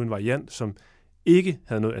vi havde nu en variant, som ikke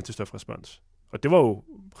havde noget antistofrespons. Og det var jo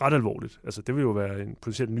ret alvorligt. Altså, det ville jo være en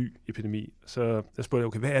potentielt ny epidemi. Så jeg spurgte,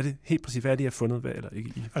 okay, hvad er det helt præcis? Hvad er det, jeg har fundet? Hvad eller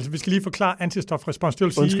ikke i? Altså, vi skal lige forklare antistofrespons. Det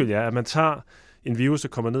vil sige... Undskyld, ja. At man tager en virus, der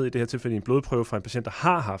kommer ned i det her tilfælde i en blodprøve fra en patient, der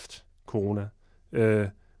har haft corona.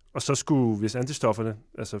 Og så skulle, hvis antistofferne,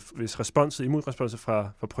 altså hvis immunresponset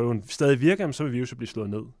fra prøven stadig virker, så vil viruset blive slået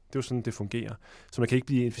ned. Det er jo sådan, det fungerer. Så man kan ikke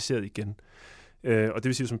blive inficeret igen. Og det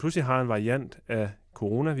vil sige, at hvis man pludselig har en variant af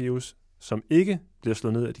coronavirus, som ikke bliver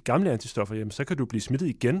slået ned af de gamle antistoffer, jamen, så kan du blive smittet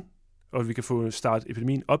igen, og vi kan få startet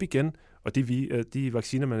epidemien op igen, og de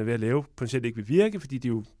vacciner, man er ved at lave, potentielt ikke vil virke, fordi de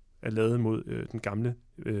jo er lavet mod den gamle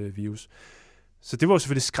virus. Så det var jo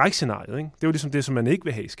selvfølgelig skrækscenariet, ikke? Det var ligesom det, som man ikke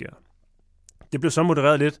vil have sker. Det blev så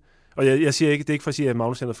modereret lidt, og jeg siger ikke, det er ikke for at sige, at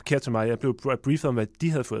Magnus er forkert til mig. Jeg blev briefet om, hvad de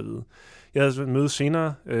havde fået at vide. Jeg havde et møde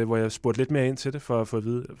senere, hvor jeg spurgte lidt mere ind til det, for at få at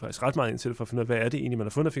vide, faktisk ret meget ind til det, for at finde ud af, hvad er det egentlig, man har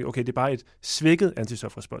fundet. Okay, det er bare et svækket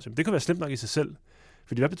antistofrespons. Det kan være slemt nok i sig selv,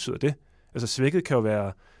 fordi hvad betyder det? Altså svækket kan jo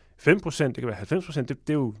være 5%, det kan være 90%,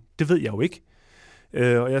 det ved jeg jo ikke.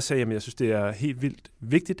 Og jeg sagde, jamen jeg synes, det er helt vildt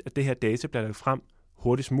vigtigt, at det her data bliver lagt frem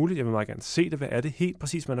hurtigst muligt. Jeg vil meget gerne se det. Hvad er det helt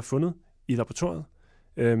præcis, man har fundet i laboratoriet?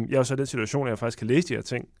 Jeg er jo så i den situation, at jeg faktisk kan læse de her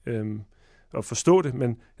ting og forstå det,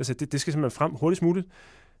 men jeg sagde, det skal simpelthen frem hurtigst muligt.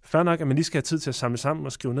 Fair nok, at man lige skal have tid til at samle sammen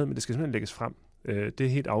og skrive ned, men det skal simpelthen lægges frem. Det er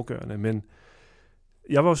helt afgørende. Men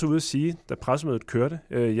jeg var også ude at sige, da pressemødet kørte,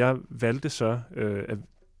 jeg valgte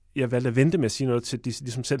at vente med at sige noget, til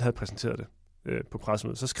de som selv havde præsenteret det på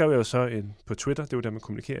pressemødet. Så skrev jeg jo så på Twitter, det er jo der, man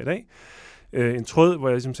kommunikerer i dag, en tråd, hvor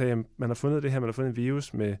jeg ligesom sagde, at man har fundet det her, man har fundet en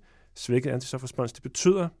virus med svækket antistofrespons. Det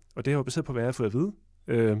betyder, og det er jo baseret på, hvad jeg har fået at vide,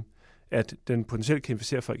 at den potentielt kan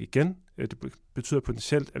inficere folk igen. Det betyder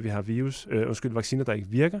potentielt, at vi har vacciner, der ikke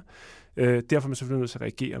virker. Derfor er man selvfølgelig nødt til at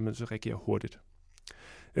reagere, men så reagere hurtigt.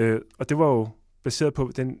 Og det var jo baseret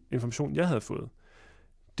på den information, jeg havde fået.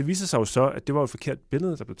 Det viser sig jo så, at det var et forkert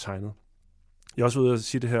billede, der blev tegnet. Jeg er også ude at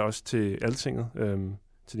sige det her også til Altinget,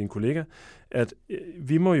 til dine kolleger, at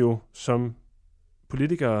vi må jo som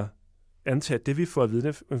politikere antage, at det vi får at vide,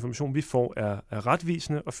 den information vi får, er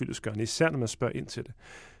retvisende og fyldestgørende, især når man spørger ind til det.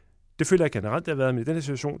 Det føler jeg generelt, det har været, men i den her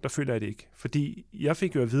situation, der føler jeg det ikke. Fordi jeg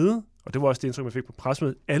fik jo at vide, og det var også det indtryk, man fik på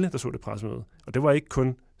pressemødet, alle, der så det pressemøde, og det var ikke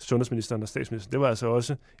kun sundhedsministeren og statsministeren, det var altså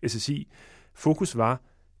også SSI. Fokus var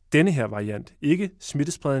denne her variant. Ikke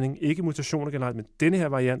smittespredning, ikke mutationer generelt, men denne her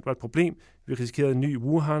variant var et problem. Vi risikerede en ny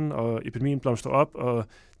Wuhan, og epidemien blomstrer op, og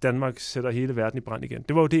Danmark sætter hele verden i brand igen.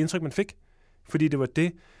 Det var jo det indtryk, man fik, fordi det var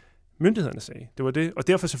det, myndighederne sagde. Det var det, og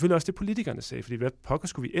derfor selvfølgelig også det, politikerne sagde, fordi hvad pokker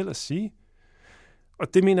skulle vi ellers sige?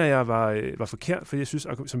 Og det mener jeg var forkert, fordi jeg synes,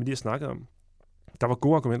 som vi lige har snakket om, der var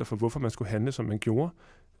gode argumenter for, hvorfor man skulle handle, som man gjorde.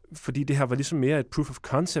 Fordi det her var ligesom mere et proof of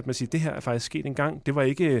concept. Man siger, det her er faktisk sket en gang. Det var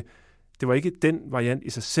ikke den variant i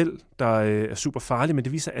sig selv, der er super farlig, men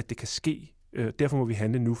det viser, at det kan ske. Derfor må vi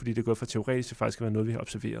handle nu, fordi det er gået fra teoretisk til faktisk at være noget, vi har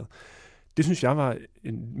observeret. Det synes jeg var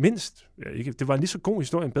det var en lige så god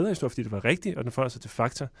historie, en bedre historie, fordi det var rigtigt, og den forholder sig til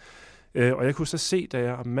fakta. Og jeg kunne så se, da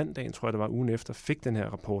jeg om mandagen, tror jeg, det var ugen efter, fik den her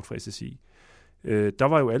rapport fra SSI. Der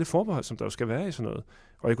var jo alle forbehold, som der jo skal være i sådan noget.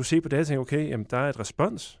 Og jeg kunne se på det, og tænke, okay, jamen, der er et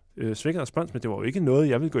svækket respons, men det var jo ikke noget,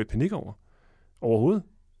 jeg ville gå i panik over overhovedet.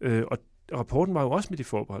 Og rapporten var jo også med de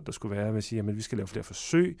forbehold, der skulle være, at man siger, at vi skal lave flere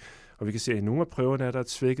forsøg, og vi kan se, at i nogle af prøverne er der et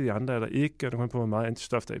svækket, i andre er der ikke, og der kommer på, hvor meget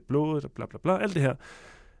antistof der er i blodet, og bla bla bla, alt det her. Og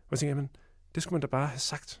jeg tænkte, jamen, det skulle man da bare have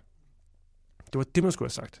sagt. Det var det, man skulle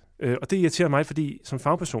have sagt. Og det irriterer mig, fordi som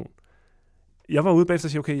fagperson, jeg var ude bagefter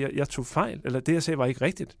og sige, okay, jeg tog fejl, eller det, jeg sagde, var ikke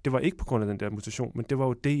rigtigt. Det var ikke på grund af den der mutation, men det var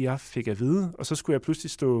jo det, jeg fik at vide, og så skulle jeg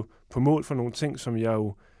pludselig stå på mål for nogle ting, som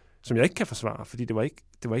jeg ikke kan forsvare, fordi det var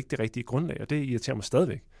ikke det rigtige grundlag, og det irriterer mig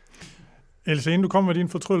stadigvæk. Else, inden du kommer med din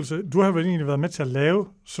fortrydelse, du har vel egentlig været med til at lave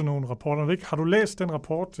sådan nogle rapporter, ikke? Har du læst den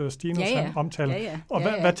rapport, Stine omtaler? Ja.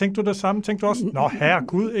 Og hvad tænkte du det samme? Tænkte du også, nå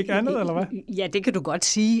herregud, ikke andet, eller hvad? Ja, det kan du godt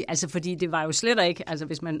sige, altså fordi det var jo slet ikke, altså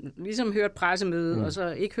hvis man ligesom hørte pressemøde, og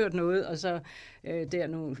så ikke hørt noget, og så jeg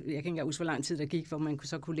kan ikke engang huske, hvor lang tid der gik, hvor man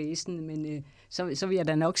så kunne læse den, men så vil jeg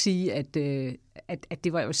da nok sige, at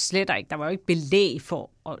det var jo slet ikke, der var jo ikke belæg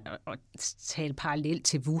for at tale parallelt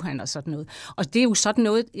til Wuhan og sådan noget. Og det er jo sådan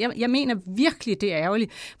noget, jeg mener virkelig, det er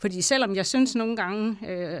ærgerligt, fordi selvom jeg synes nogle gange,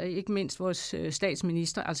 ikke mindst vores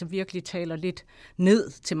statsminister, altså virkelig taler lidt ned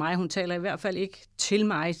til mig, hun taler i hvert fald ikke til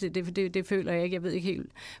mig, det føler jeg ikke, jeg ved ikke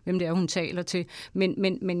helt, hvem det er, hun taler til,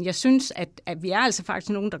 men jeg synes, at vi er altså faktisk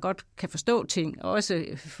nogen, der godt kan forstå ting, også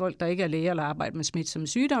folk, der ikke er læger eller arbejder med smitsomme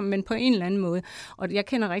sygdomme, men på en eller anden måde. Og jeg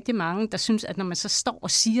kender rigtig mange, der synes, at når man så står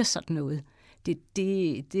og siger sådan noget,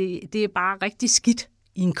 det er bare rigtig skidt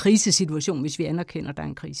i en krisesituation, hvis vi anerkender, at der er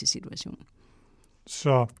en krisesituation.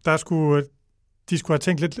 Så de skulle have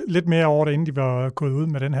tænkt lidt mere over det, inden de var gået ud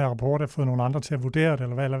med den her rapport og fået nogle andre til at vurdere det,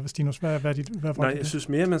 eller hvad? Eller Stinus, hvad Nej, jeg synes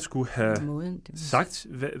mere, man skulle have sagt,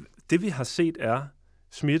 det vi har set er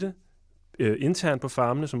smitte internt på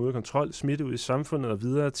farmene som ude af kontrol, smitte ud i samfundet og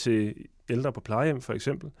videre til ældre på plejehjem for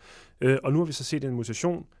eksempel. Og nu har vi så set en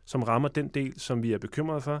mutation, som rammer den del, som vi er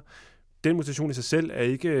bekymrede for. Den mutation i sig selv er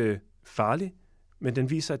ikke farlig, men den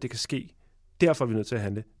viser, at det kan ske. Derfor er vi nødt til at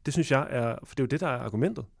handle. Det synes jeg for det er jo det, der er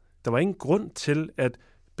argumentet. Der var ingen grund til at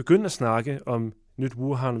begynde at snakke om nyt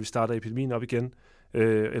Wuhan, når vi starter epidemien op igen,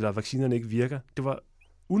 eller vaccinerne ikke virker. Det var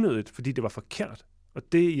unødigt, fordi det var forkert. Og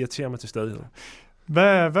det irriterer mig til stadighed.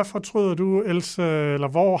 Hvad fortryder du, Else, eller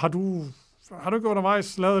hvor har du ikke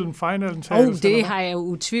undervejs lavet en fejl eller en tagelse? Det har jeg jo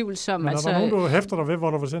utvivlsomt. Men der var nogen, du hæfter dig ved,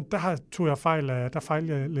 hvor du var sendt, tog jeg fejl af,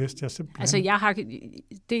 jeg læste jeg simpelthen. Altså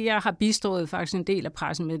jeg har bistået faktisk en del af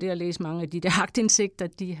pressen med, det at læse mange af de der aktindsigter,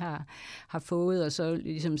 de har fået, og så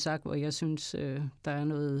ligesom sagt, hvor jeg synes, der er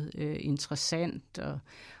noget interessant,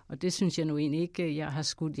 og det synes jeg nu egentlig ikke, jeg har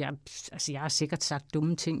skudt. Jeg har sikkert sagt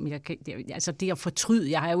dumme ting, men det at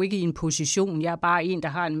fortryde, jeg har jo ikke i en position. Jeg er bare en, der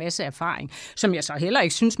har en masse erfaring, som jeg så heller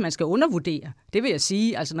ikke synes, man skal undervurdere. Det vil jeg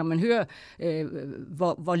sige. Altså når man hører,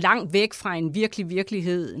 hvor langt væk fra en virkelig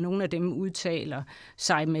virkelighed, nogle af dem udtaler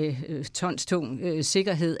sig med tonstung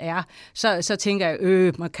sikkerhed er, så tænker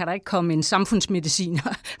jeg, man kan der ikke komme en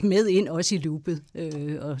samfundsmediciner med ind også i loopet.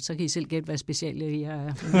 Og så kan I selv gætte, hvad specielt jeg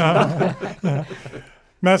er. Ja.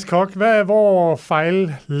 Mads Koch, hvor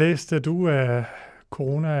fejl læste du af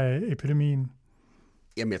coronaepidemien?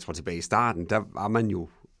 Jamen, jeg tror tilbage i starten, der var man jo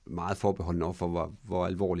meget forbeholden over for, hvor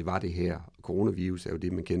alvorligt var det her. Coronavirus er jo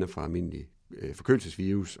det, man kender fra almindelig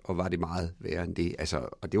forkølelsesvirus, og var det meget værre end det. Altså,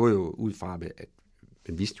 og det var jo ud fra, at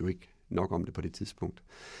man vidste jo ikke nok om det på det tidspunkt.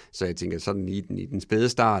 Så jeg tænker, sådan i den spæde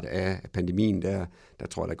start af pandemien, der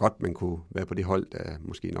tror jeg da godt, man kunne være på det hold, der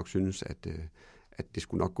måske nok synes, at det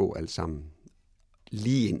skulle nok gå alt sammen.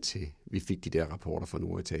 Lige indtil vi fik de der rapporter fra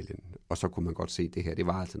Norditalien, og så kunne man godt se, at det her, det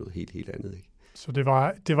var altså noget helt andet. Ikke? Så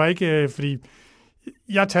det var ikke, fordi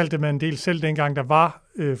jeg talte med en del selv dengang, der var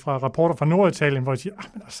fra rapporter fra Norditalien, hvor de siger,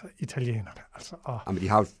 men altså italienerne. Altså, men de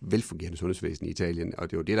har jo et velfungerende sundhedsvæsen i Italien,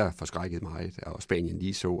 og det var det, der forskrækkede mig, og Spanien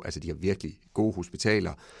lige så. Altså de har virkelig gode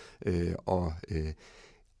hospitaler,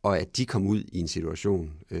 og at de kom ud i en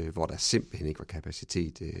situation, hvor der simpelthen ikke var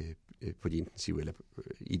kapacitet på de intensive, eller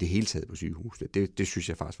i det hele taget på sygehusene. Det synes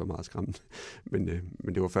jeg faktisk var meget skræmmende. Men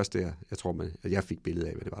det var først der, jeg tror, at jeg fik billede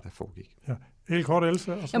af, hvad det var, der foregik. Ja. Helt kort,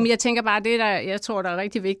 Else. Jamen, jeg tænker bare, det der, jeg tror, der er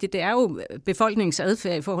rigtig vigtigt, det er jo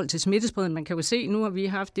befolkningsadfærd i forhold til smittespredning. Man kan jo se, nu har vi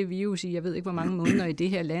haft det virus i, jeg ved ikke, hvor mange måneder i det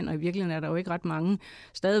her land, og i virkeligheden er der jo ikke ret mange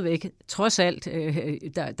stadigvæk, trods alt,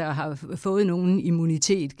 der har fået nogen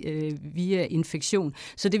immunitet via infektion.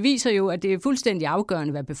 Så det viser jo, at det er fuldstændig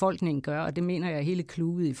afgørende, hvad befolkningen gør, og det mener jeg er hele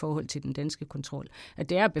clouet i forhold til den danske kontrol. At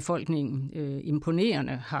det er, at befolkningen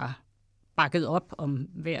imponerende har bakket op om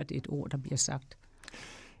hvert et ord, der bliver sagt.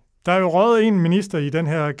 Der er jo røget en minister i den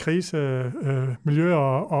her krise, miljø-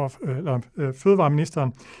 og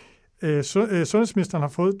fødevareministeren. Sundhedsministeren har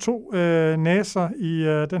fået 2 næser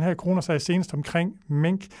i den her coronasag senest omkring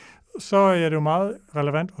mink. Så er det jo meget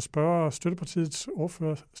relevant at spørge Støttepartiets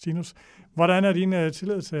ordfører, Stinus. Hvordan er din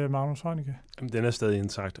tillid til Magnus Heunicke? Den er stadig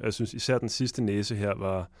intakt, og jeg synes især den sidste næse her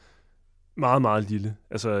var meget, meget lille.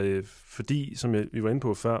 Altså fordi, som vi var inde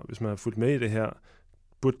på før, hvis man har fulgt med i det her,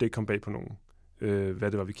 burde det ikke komme bag på nogen,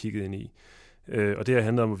 hvad det var, vi kiggede ind i. Og det her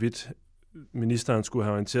handler om, hvorvidt ministeren skulle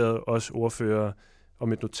have orienteret os ordfører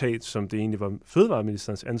om et notat, som det egentlig var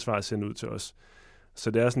fødevareministerens ansvar at sende ud til os.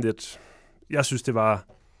 Så det er sådan lidt, jeg synes, det var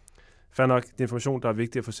fair nok, det information, der er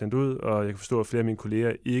vigtigt at få sendt ud, og jeg kan forstå, at flere af mine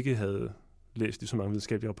kolleger ikke havde læst lige så mange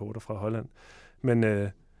videnskabelige rapporter fra Holland. Men,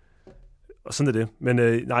 og sådan er det. Men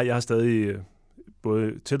nej, jeg har stadig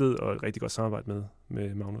både tillid og et rigtig godt samarbejde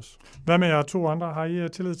med Magnus. Hvad med jer 2 andre? Har I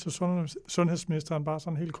tillid til sundhedsministeren, bare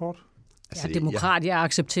sådan helt kort? Jeg er demokrat, jeg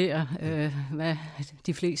accepterer, hvad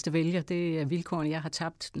de fleste vælger. Det er vilkårene. Jeg har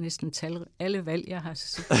tabt næsten alle valg, jeg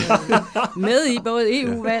har med i, både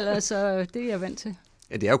EU-valg, så det er jeg vant til.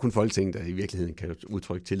 Ja, det er jo kun Folketinget, der i virkeligheden kan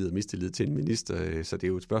udtrykke tillid og mistillid til en minister, så det er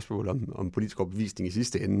jo et spørgsmål om politisk overbevisning i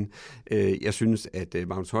sidste ende. Jeg synes, at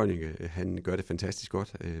Magnus Heunicke, han gør det fantastisk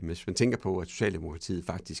godt. Hvis man tænker på, at Socialdemokratiet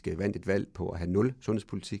faktisk vandt et valg på at have 0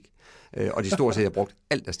 sundhedspolitik, og de stort set har brugt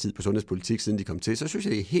alt deres tid på sundhedspolitik, siden de kom til, så synes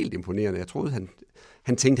jeg, det er helt imponerende. Jeg troede,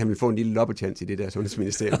 han tænkte, han ville få en lille loppetjans i det der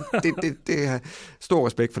sundhedsministerium. Det er stor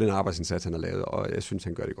respekt for den arbejdsindsats, han har lavet, og jeg synes,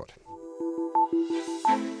 han gør det godt.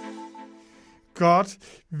 Godt.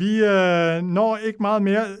 Vi når ikke meget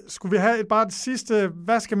mere. Skulle vi have bare det sidste?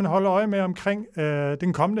 Hvad skal man holde øje med omkring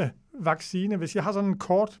den kommende vaccine? Hvis jeg har sådan en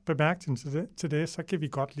kort bemærkning til det, så kan vi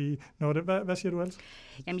godt lige nå det. Hvad siger du, Else?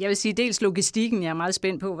 Jamen, jeg vil sige dels logistikken. Jeg er meget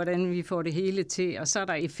spændt på, hvordan vi får det hele til. Og så er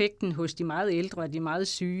der effekten hos de meget ældre og de meget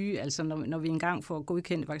syge. Altså, når vi engang får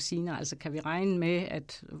godkendt vacciner, altså kan vi regne med,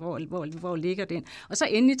 at hvor ligger den? Og så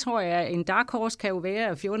endelig tror jeg, at en dark horse kan jo være,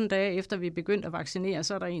 at 14 dage efter vi er begyndt at vaccinere,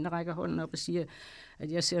 så er der en, der rækker hånden op og siger,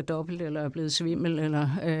 at jeg ser dobbelt eller er blevet svimmel,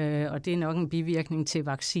 og det er nok en bivirkning til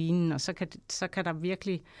vaccinen, og så kan der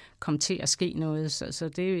virkelig komme til at ske noget. Så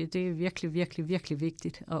det er virkelig, virkelig, virkelig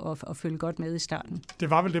vigtigt at følge godt med i starten. Det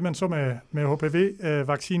var vel det, man så med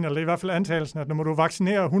HPV-vacciner, eller i hvert fald antagelsen, at når du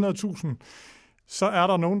vaccinerer 100.000, så er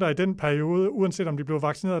der nogen, der i den periode, uanset om de blev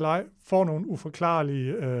vaccineret eller ej, får nogle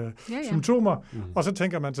uforklarlige symptomer. Og så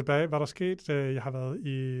tænker man tilbage, hvad der skete. Jeg har været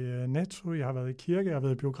i Netto, jeg har været i kirke, jeg har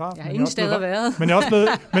været i biograf. Jeg har ingen steder været. Men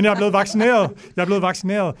jeg er blevet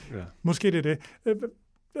vaccineret. Ja. Måske det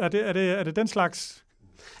er det. Er det den slags?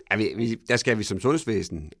 Der skal vi som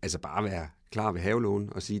sundhedsvæsen altså bare være klar ved havelågen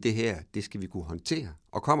og sige, det her, det skal vi kunne håndtere.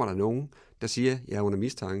 Og kommer der nogen, der siger, jeg er under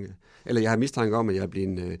mistanke, eller jeg har mistanke om, at jeg er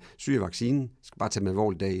blevet syg af vaccinen, skal bare tage med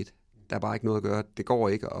alvorligt dag 1. Der er bare ikke noget at gøre. Det går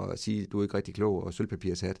ikke at sige, du er ikke rigtig klog og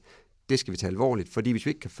sølvpapirshat. Det skal vi tage alvorligt, fordi hvis vi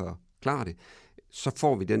ikke kan forklare det, så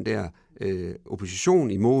får vi den der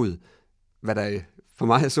opposition imod, hvad der for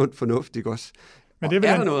mig er sundt fornuft, ikke også? Men det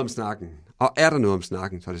er der noget om snakken? Og er der noget om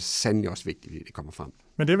snakken, så er det sandelig også vigtigt, at det kommer frem.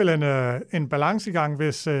 Men det er vel en balancegang,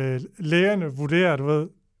 hvis lægerne vurderer, du ved,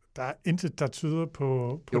 der er intet, der tyder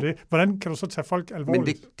på det. Hvordan kan du så tage folk alvorligt?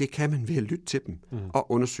 Men det kan man ved at lytte til dem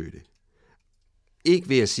og undersøge det. Ikke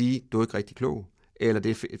ved at sige, du er ikke rigtig klog, eller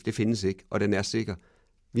det findes ikke, og den er sikker.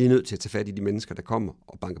 Vi er nødt til at tage fat i de mennesker, der kommer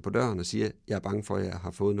og banker på døren og siger, jeg er bange for, at jeg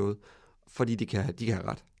har fået noget, fordi de kan have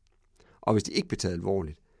ret. Og hvis de ikke bliver taget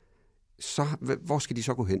alvorligt, så hvor skal de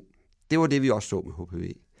så gå hen? Det var det, vi også så med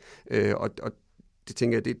HPV. Og det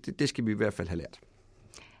tænker jeg, det skal vi i hvert fald have lært.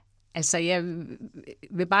 Altså, jeg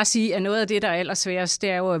vil bare sige, at noget af det, der er allersværest, det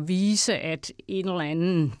er jo at vise, at en eller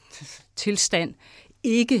anden tilstand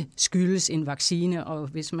ikke skyldes en vaccine, og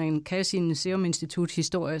hvis man kan sin Serum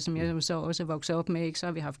Institut-historie, som jeg så også er vokset op med, ikke, så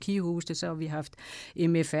har vi haft kihoste, så har vi haft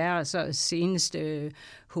MFR, og så senest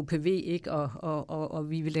HPV, ikke, og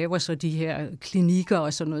vi laver så de her klinikker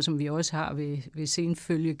og sådan noget, som vi også har ved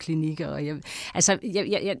senfølgeklinikker, og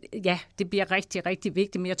det bliver rigtig, rigtig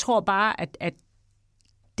vigtigt, men jeg tror bare, at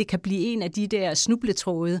det kan blive en af de der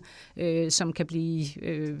snubletråde, som kan blive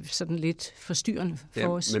sådan lidt forstyrrende for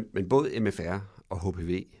os. Men både MFR og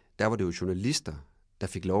HPV, der var det jo journalister, der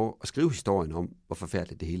fik lov at skrive historien om, hvor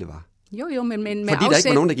forfærdeligt det hele var. Jo, men fordi der ikke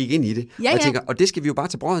var nogen, der gik ind i det. Ja, og jeg tænker, og det skal vi jo bare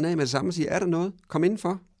tage brøden af med det samme og sige, er der noget? Kom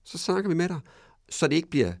indenfor, så snakker vi med dig. Så det ikke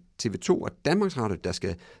bliver TV2 og Danmarks Radio,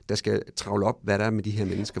 der skal travle op, hvad der er med de her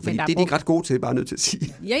mennesker. Fordi det er de ikke ret gode til, bare nødt til at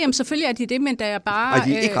sige. Ja, jamen selvfølgelig er de det, men der er bare... Nej,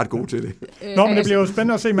 de er ikke ret gode til det. Men det bliver jo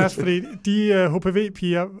spændende at se, Mads, fordi de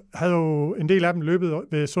HPV-piger havde jo en del af dem løbet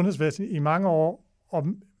ved sundhedsvæsenet i mange år, og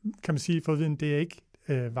kan man sige, for at vide, det er ikke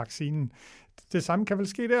vaccinen. Det samme kan vel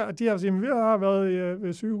ske der, og de har sagt, vi har været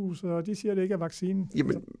ved sygehuset, og de siger, at det ikke er vaccinen.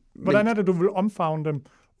 Jamen, hvordan er det, du vil omfavne dem,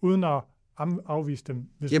 uden at afvise dem?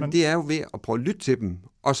 Det er jo ved at prøve at lytte til dem,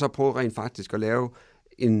 og så prøve rent faktisk at lave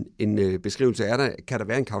en beskrivelse af, kan der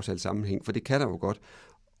være en kausal sammenhæng, for det kan der jo godt.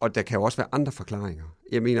 Og der kan jo også være andre forklaringer.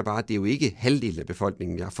 Jeg mener bare, at det er jo ikke halvdelen af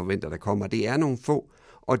befolkningen, jeg forventer, der kommer. Det er nogle få,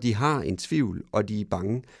 og de har en tvivl, og de er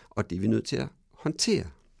bange, og det er vi nødt til at håndtere.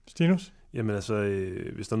 Stinus? Jamen altså,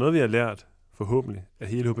 hvis der er noget, vi har lært, forhåbentlig, af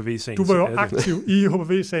hele HPV-sagen... Du var jo aktiv i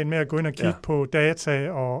HPV-sagen med at gå ind og kigge på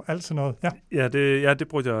data og alt sådan noget. Ja, det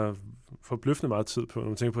brugte jeg forbløffende meget tid på, når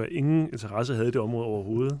man tænker på, at ingen interesse havde i det område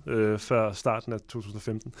overhovedet, før starten af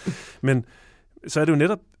 2015. Men så er det jo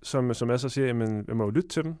netop, som jeg så siger, jamen, man må jo lytte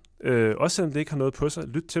til dem. Også selvom det ikke har noget på sig,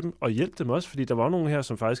 lytte til dem og hjælpe dem også, fordi der var nogen her,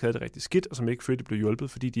 som faktisk havde det rigtig skidt, og som ikke følte, de blev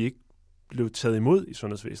hjulpet, fordi de ikke blev taget imod i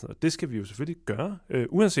sundhedsvæsenet. Og det skal vi jo selvfølgelig gøre,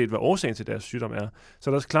 uanset hvad årsagen til deres sygdom er. Så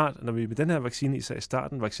er det også klart, at når vi med den her vaccine især i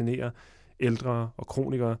starten vaccinerer ældre og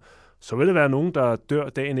kronikere, så vil det være nogen, der dør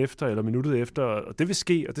dagen efter eller minuttet efter, og det vil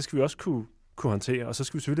ske, og det skal vi også kunne håndtere. Og så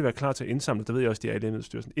skal vi selvfølgelig være klar til at indsamle, der ved jeg også, de er i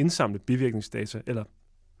Lægemiddelstyrelsen, indsamle bivirkningsdata, eller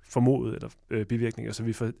formodet, eller bivirkninger, så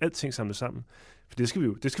vi får alting samlet sammen. For det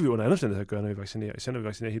skal vi under andre omstændigheder gøre, når vi vaccinerer, især når vi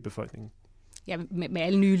vaccinerer hele befolkningen. Ja, med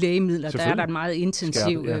alle nye lægemidler, der er der en meget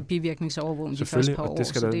intensiv bivirkningsovervågning de første par år,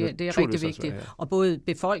 så det er rigtig vigtigt. Og både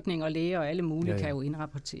befolkning og læger og alle mulige kan jo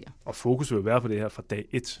indrapportere. Og fokus vil være på det her fra dag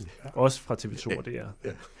 1, også fra TV2 og DR.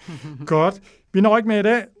 Godt. Vi når ikke med i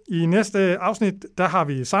dag. I næste afsnit, der har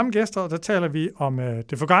vi samme gæster, og der taler vi om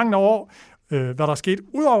det forgangne år, hvad der er sket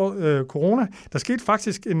ud over corona. Der skete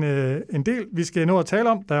faktisk en del, vi skal nå at tale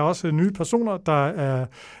om. Der er også nye personer, der er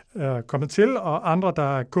kommet til, og andre,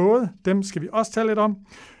 der er gået. Dem skal vi også tale lidt om.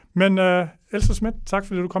 Men Else Schmidt, tak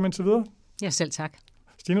fordi du kom indtil videre. Ja, selv tak.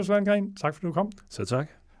 Stinus Landgren, tak fordi du kom. Selv tak.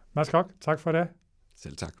 Mads Koch, tak for det.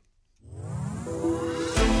 Selv tak.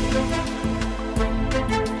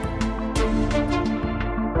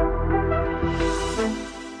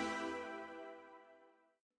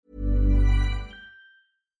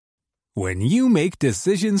 When you make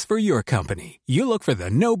decisions for your company, you look for the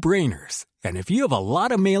no-brainers. And if you have a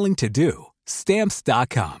lot of mailing to do,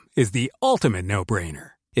 Stamps.com is the ultimate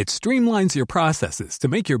no-brainer. It streamlines your processes to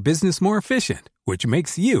make your business more efficient, which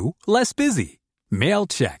makes you less busy. Mail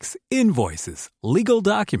checks, invoices, legal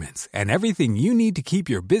documents, and everything you need to keep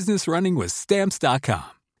your business running with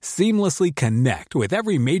Stamps.com. Seamlessly connect with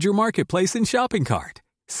every major marketplace and shopping cart.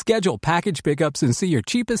 Schedule package pickups and see your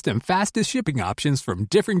cheapest and fastest shipping options from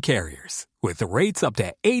different carriers, with rates up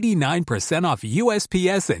to 89% off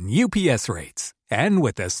USPS and UPS rates. And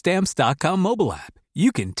with the Stamps.com mobile app,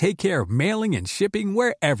 you can take care of mailing and shipping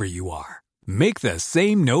wherever you are. Make the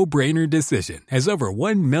same no-brainer decision as over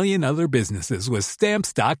 1 million other businesses with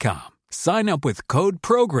Stamps.com. Sign up with code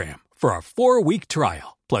PROGRAM for a 4-week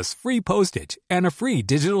trial, plus free postage and a free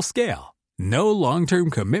digital scale. No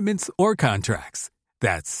long-term commitments or contracts.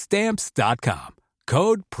 That's Stamps.com.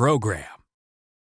 Code PROGRAM.